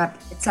about it, but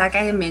it's like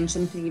I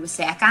mentioned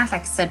previously, I can't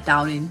like sit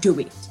down and do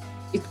it.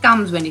 It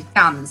comes when it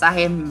comes. I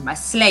am a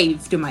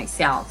slave to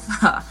myself.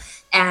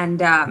 And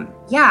then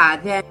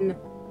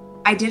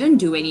I didn't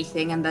do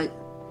anything, and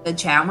the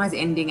jam was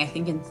ending, I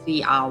think, in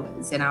 3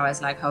 hours, and I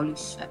was like, holy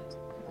shit.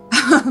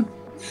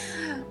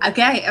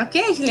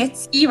 Okay,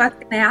 let's see what's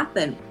gonna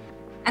happen.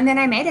 And then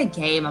I made a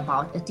game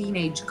about a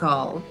teenage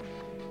girl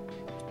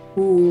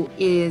who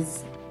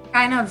is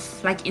kind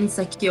of like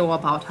insecure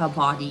about her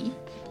body,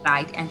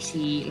 right? And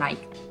she like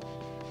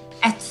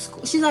at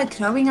school, she's like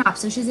growing up,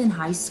 so she's in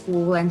high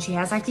school, and she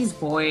has like these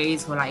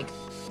boys who like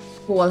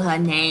call her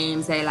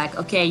names. They're like,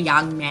 okay,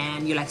 young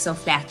man, you're like so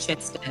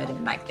flat-chested,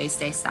 and like they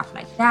say stuff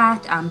like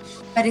that.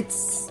 But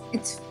it's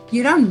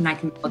you don't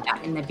like know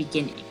that in the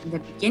beginning. In the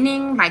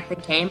beginning, like the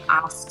game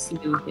asks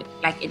you,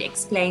 like it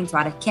explains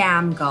what a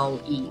cam girl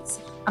is.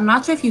 I'm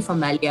not sure if you're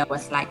familiar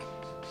with like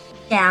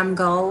cam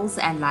girls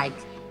and like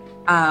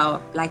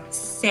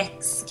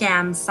sex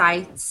scam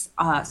sites,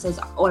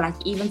 or like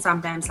even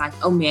sometimes like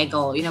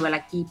Omegle, you know, where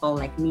like people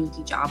like meet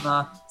each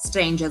other,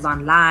 strangers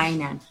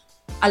online, and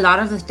a lot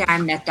of the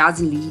time that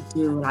does lead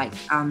to like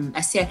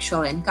a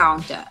sexual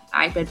encounter,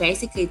 right? But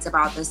basically it's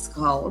about this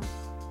girl,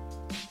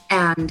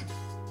 and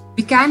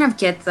we kind of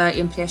get the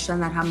impression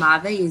that her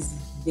mother is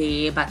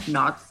there but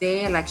not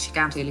there, like she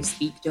can't really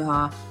speak to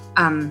her,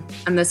 and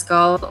this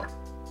girl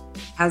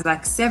has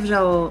like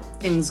several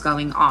things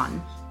going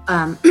on,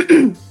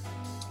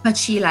 but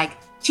she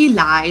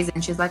lies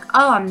and she's like,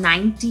 oh, I'm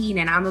 19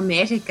 and I'm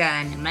American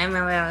and blah,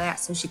 blah, blah, blah,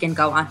 so she can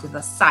go onto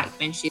the site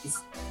when she's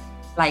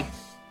like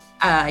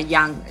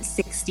young,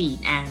 16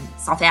 and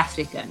South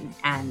African,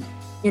 and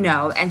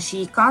and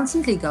she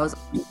constantly goes on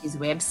these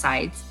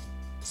websites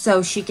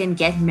so she can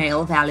get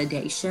male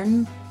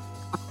validation,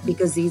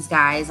 because these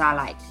guys are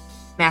like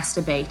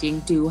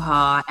masturbating to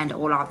her and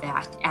all of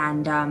that,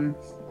 and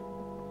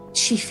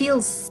she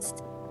feels,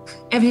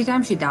 every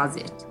time she does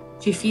it,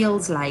 she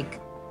feels like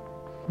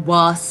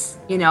worse,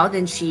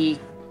 than she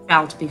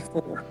felt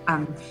before.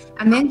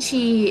 And then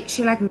she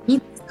like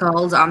meets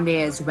girls on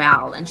there as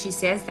well, and she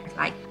says that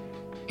like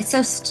it's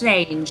so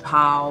strange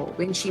how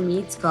when she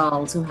meets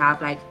girls who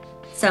have like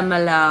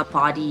similar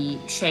body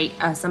shape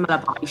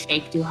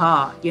to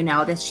her,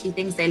 that she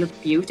thinks they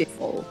look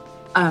beautiful,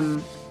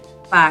 and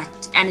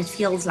it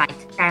feels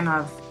like kind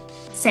of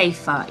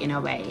safer in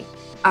a way.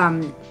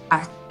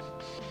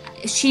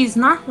 She's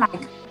not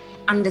like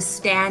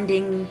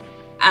understanding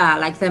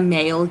like the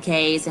male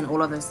gaze and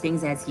all of those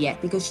things as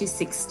yet, because she's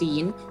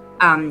 16,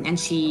 and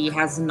she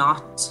has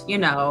not,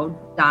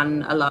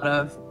 done a lot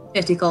of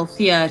critical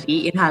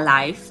theory in her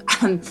life.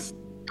 And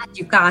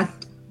you can't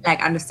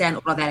like understand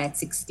all of that at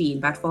 16,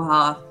 but for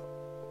her,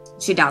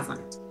 she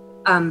doesn't.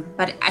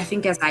 But I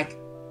think as like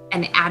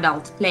an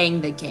adult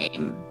playing the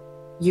game,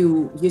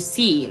 you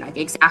see like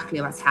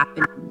exactly what's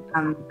happening.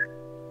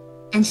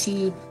 And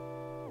she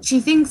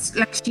thinks,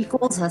 like, she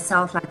calls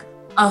herself like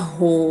a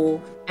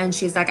whore, and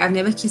she's like, I've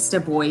never kissed a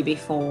boy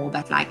before,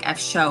 but like I've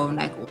shown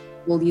like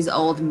all these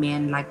old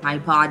men like my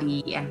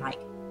body, and like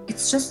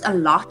it's just a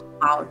lot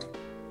about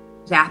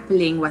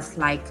grappling with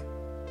like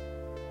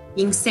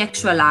being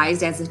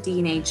sexualized as a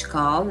teenage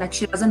girl. Like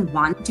she doesn't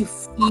want to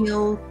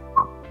feel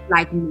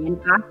like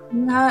men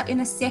asking her in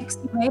a sexy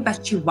way,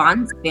 but she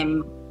wants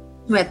them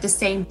to at the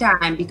same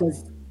time,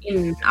 because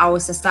in our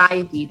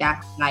society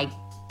that like,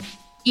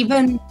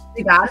 even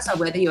regardless of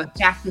whether you're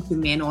attracted to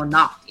men or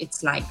not,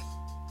 it's like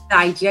the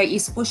idea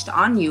is pushed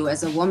on you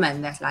as a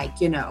woman that like,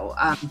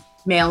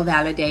 male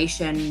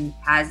validation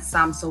has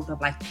some sort of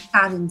like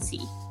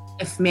currency.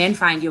 If men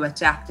find you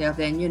attractive,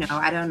 then,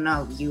 I don't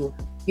know,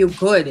 you're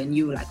good and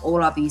you like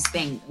all of these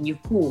things and you're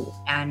cool.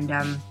 And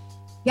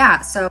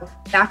so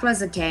that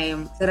was a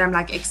game that I'm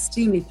like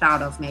extremely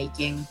proud of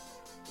making.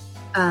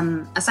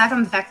 Aside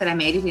from the fact that I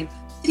made it in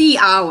 3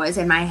 hours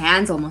and my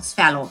hands almost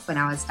fell off when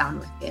I was done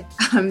with it.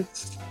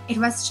 It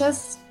was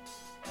just,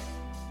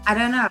 I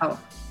don't know.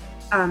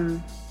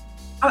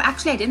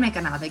 Actually I did make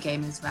another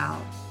game as well,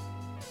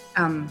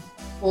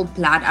 called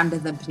Blood Under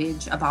the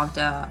Bridge, about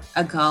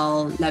a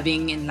girl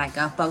living in like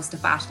a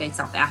post-apartheid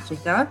South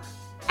Africa,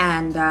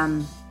 and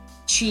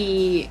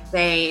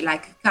they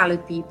like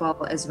colored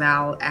people as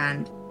well,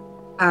 and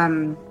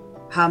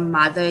her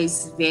mother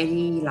is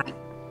very like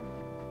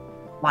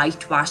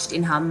whitewashed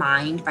in her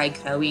mind by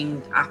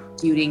growing up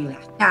during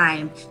that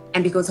time,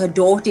 and because her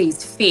daughter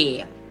is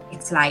fair,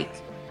 it's like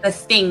the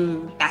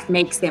thing that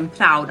makes them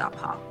proud of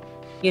her,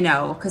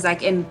 because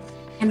like in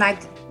like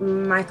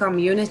my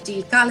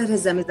community,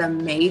 colorism is a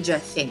major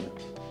thing.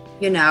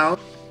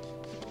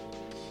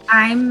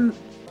 I'm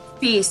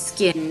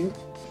fair-skinned,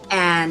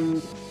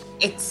 and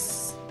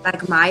it's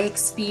like my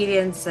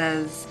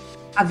experiences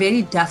are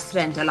very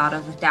different a lot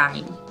of the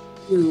time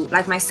to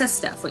like my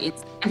sister, for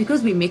instance. And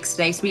because we mixed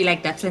race, we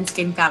like different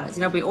skin colors.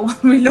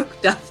 We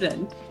look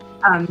different.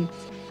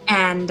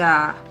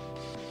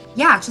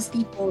 Just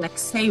people like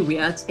say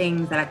weird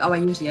things. They're like, "Oh, are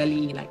you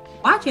really like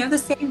what? You have the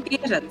same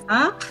parents,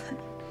 huh?"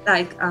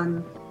 Like,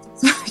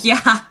 so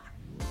yeah.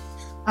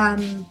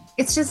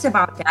 It's just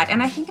about that.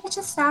 And I think I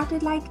just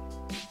started like,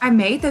 I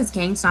made those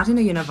games not in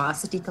a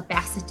university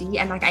capacity,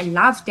 and like I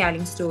love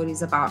telling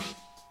stories about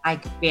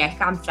like where I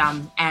come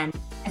from, and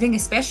I think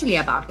especially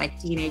about like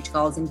teenage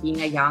girls and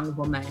being a young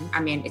woman.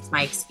 I mean, it's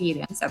my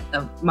experience at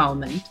the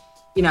moment,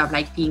 of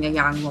like being a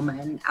young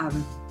woman.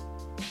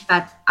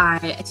 But I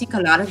think a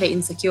lot of the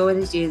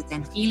insecurities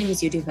and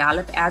feelings you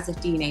develop as a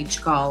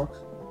teenage girl,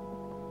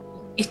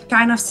 it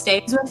kind of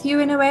stays with you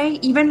in a way,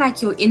 even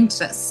like your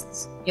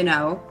interests,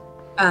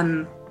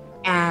 and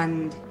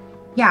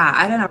yeah,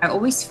 I don't know. I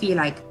always feel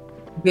like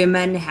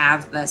women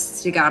have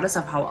this, regardless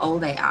of how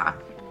old they are,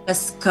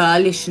 this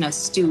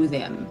girlishness to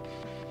them.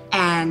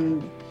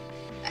 And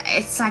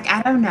it's like,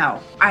 I don't know.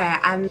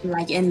 I'm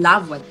like in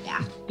love with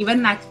that.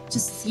 Even like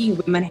just seeing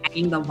women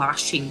hanging the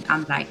washing,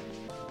 I'm like,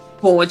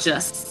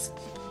 gorgeous.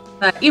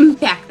 The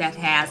impact that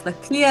has, the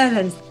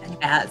clearance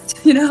that has,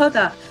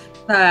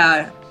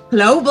 the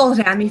global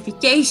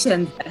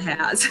ramifications that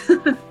has.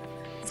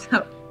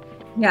 So,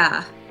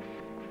 yeah.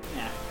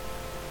 Yeah.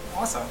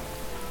 Awesome.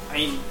 I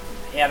mean,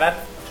 yeah,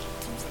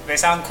 they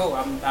sound cool.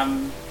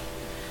 I'm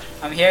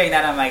hearing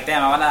that. I'm like,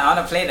 damn, I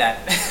wanna play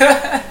that.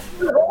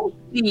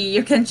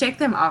 You can check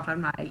them out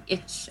on my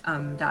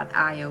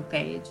itch.io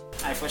page.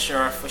 I for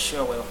sure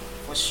will.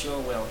 For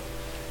sure will.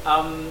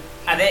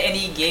 Are there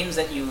any games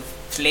that you've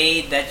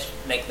played that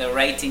like the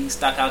writing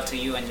stuck out to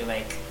you and you're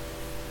like,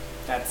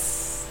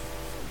 that's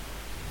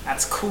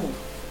cool?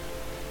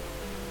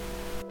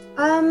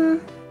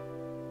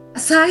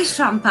 Aside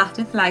from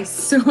Butterfly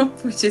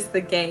Soup, which is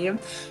the game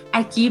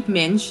I keep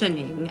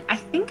mentioning, I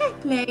think I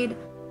played,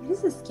 what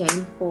is this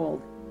game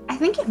called? I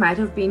think it might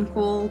have been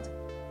called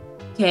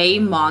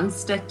Game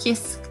Monster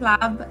Kiss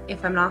Club,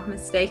 if I'm not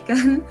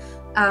mistaken.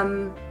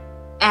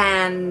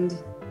 And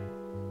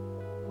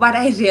what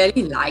I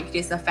really liked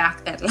is the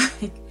fact that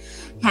like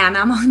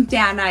Hannah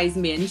Montana is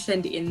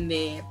mentioned in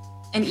there,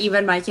 and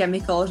even My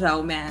Chemical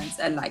Romance,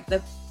 and like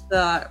the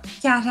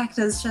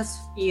characters just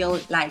feel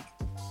like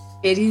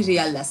very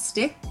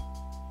realistic,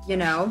 you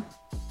know.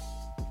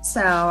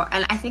 So,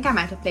 and I think I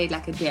might have played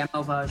like a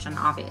demo version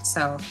of it,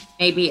 so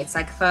maybe it's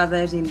like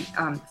further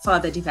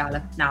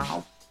developed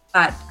now.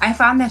 But I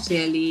found that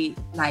really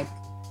like,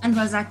 and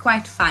was like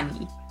quite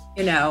funny,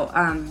 you know.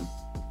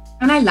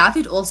 And I love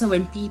it also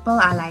when people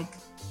are like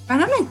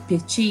kind of like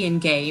bitchy in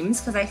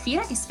games, because I feel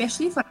like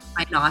especially for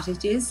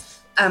minorities,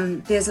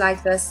 there's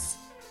like this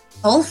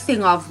whole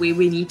thing of where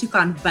we need to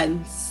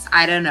convince,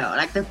 I don't know,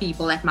 like the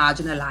people that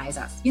marginalize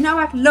us. You know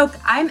what? Look,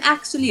 I'm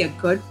actually a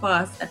good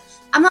person.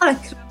 I'm not a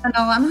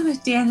criminal. I'm not a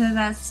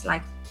terrorist.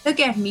 Like, look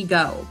at me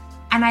go.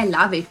 And I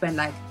love it when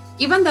like,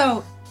 even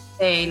though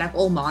they like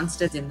all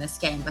monsters in this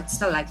game, but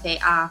still like they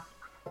are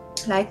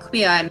like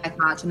queer and like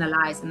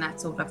marginalized and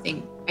that sort of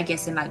thing. I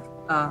guess in like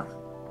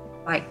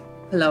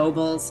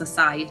global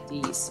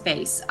society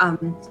space.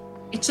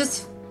 It's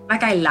just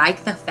like I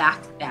like the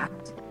fact that,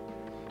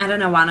 I don't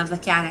know, one of the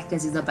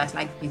characters is a bit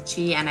like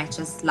bitchy, and I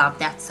just love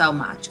that so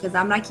much, because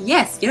I'm like,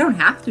 yes, you don't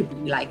have to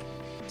be like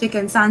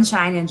chicken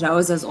sunshine and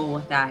roses all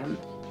the time.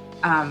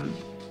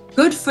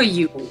 Good for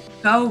you.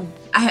 Go.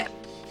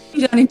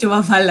 You turn into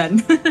a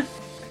villain.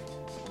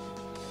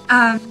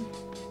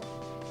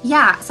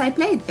 Yeah, so I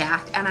played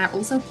that, and I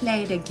also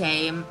played a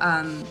game.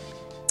 I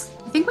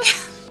think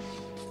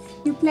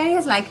you play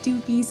as like two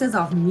pieces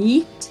of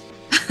meat.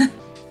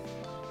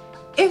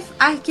 If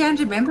I can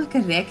remember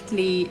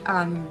correctly,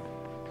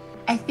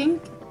 I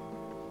think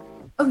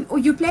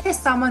you play as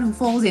someone who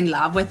falls in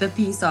love with a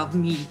piece of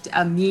meat,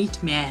 a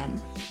meat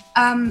man.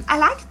 I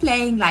like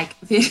playing like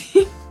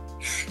very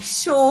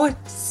short,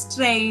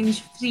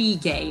 strange, free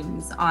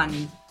games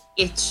on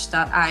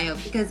itch.io,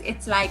 because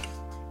it's like,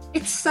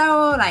 it's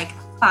so like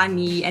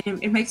funny,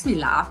 and it makes me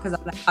laugh, because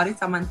I'm like, how did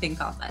someone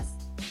think of this?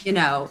 You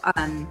know,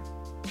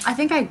 I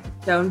think I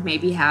don't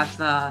maybe have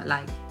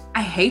like,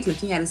 I hate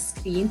looking at a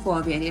screen for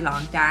a very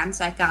long time,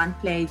 so I can't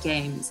play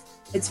games.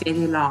 It's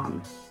very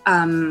long.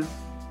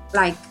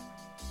 Like,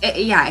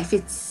 yeah, if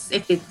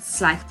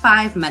it's like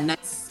 5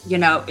 minutes, you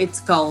know, it's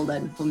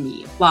golden for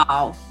me.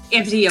 Wow,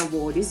 every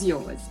award is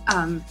yours.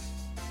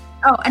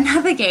 Oh,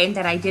 another game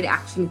that I did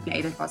actually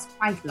play that was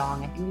quite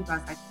long. I think it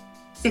was like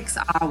 6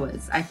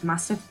 hours. I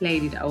must have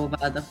played it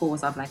over the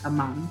course of like a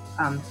month.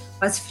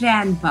 Was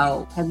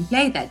Flambeau. Have you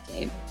played that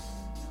game?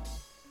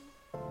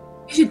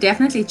 You should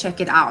definitely check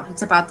it out.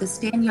 It's about this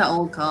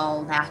 10-year-old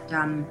girl that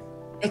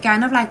they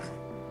kind of like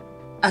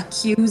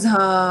accuse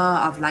her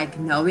of like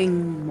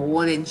knowing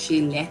more than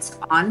she lets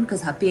on,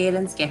 because her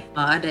parents get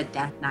murdered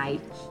that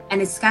night,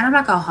 and it's kind of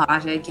like a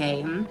horror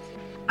game.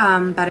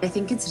 But I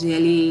think it's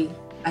really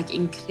like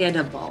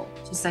incredible,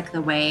 just like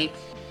the way,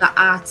 the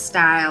art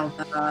style,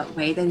 the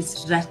way that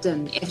it's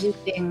written,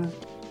 everything.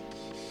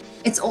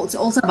 It's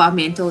also about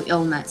mental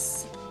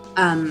illness,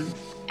 and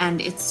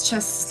it's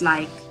just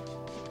like,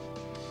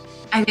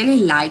 I really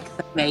like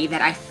the way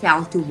that I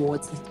felt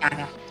towards the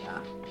character.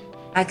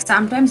 Like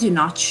sometimes you're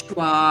not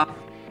sure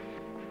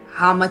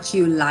how much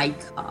you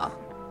like her,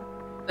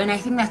 and I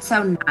think that's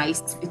so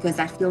nice, because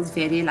that feels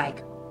very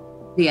like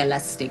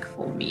realistic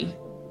for me.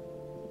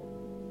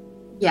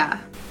 Yeah.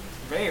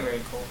 Very, very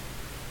cool.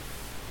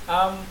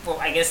 Well,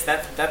 I guess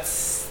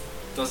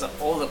those are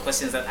all the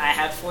questions that I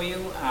had for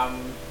you.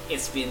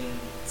 It's been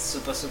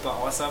super, super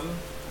awesome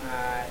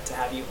to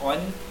have you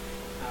on.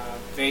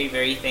 Very,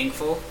 very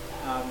thankful.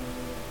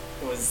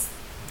 It was,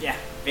 yeah,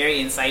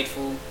 very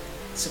insightful,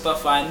 super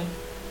fun.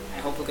 I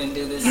hope we can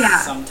do this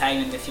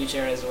sometime in the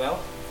future as well.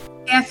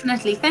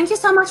 Definitely. Thank you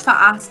so much for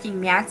asking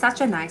me. I had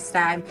such a nice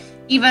time,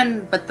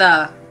 even with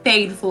the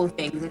painful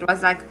things. It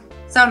was like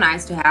so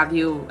nice to have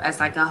you as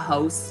like a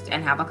host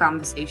and have a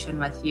conversation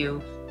with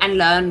you and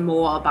learn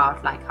more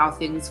about like how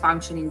things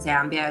function in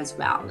Zambia as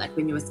well. Like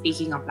when you were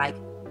speaking of like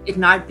it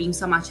not being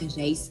so much a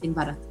race thing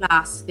but a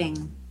class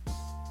thing.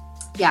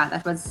 Yeah,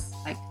 that was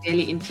like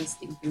really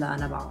interesting to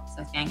learn about.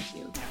 So thank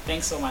you.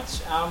 Thanks so much.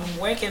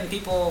 Where can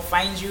people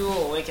find you,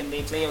 or where can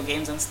they play your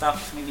games and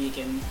stuff? Maybe you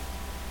can.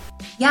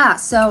 Yeah,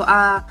 so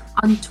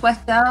on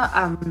Twitter,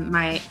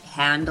 my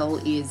handle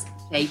is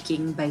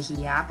Baking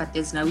Bahia, but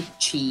there's no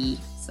chi.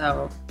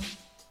 So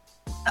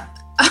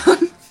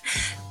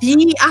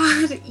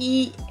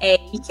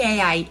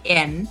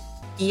BREAKIN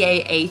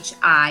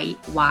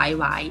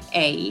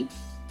BAHIYYA.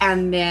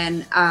 And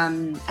then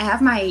I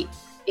have my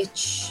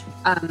Twitch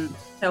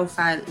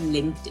profile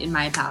linked in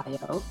my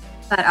bio.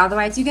 But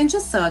otherwise, you can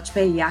just search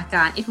Beyaka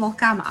and it will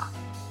come up.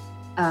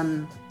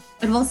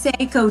 It will say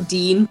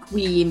Codeine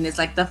Queen is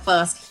like the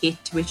first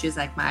hit, which is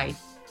like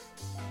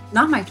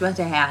not my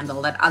Twitter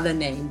handle, that other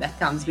name that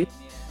comes with.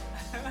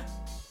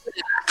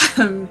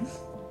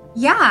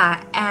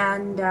 Yeah,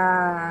 and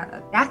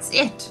that's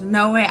it.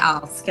 Nowhere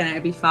else can I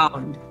be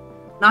found.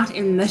 Not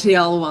in the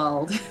real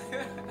world.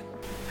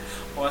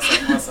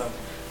 Awesome.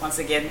 Once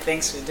again,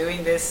 thanks for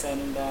doing this,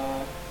 and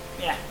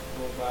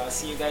we'll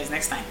see you guys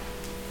next time.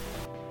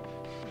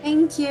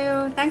 Thank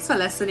you. Thanks for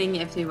listening,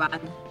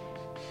 everyone.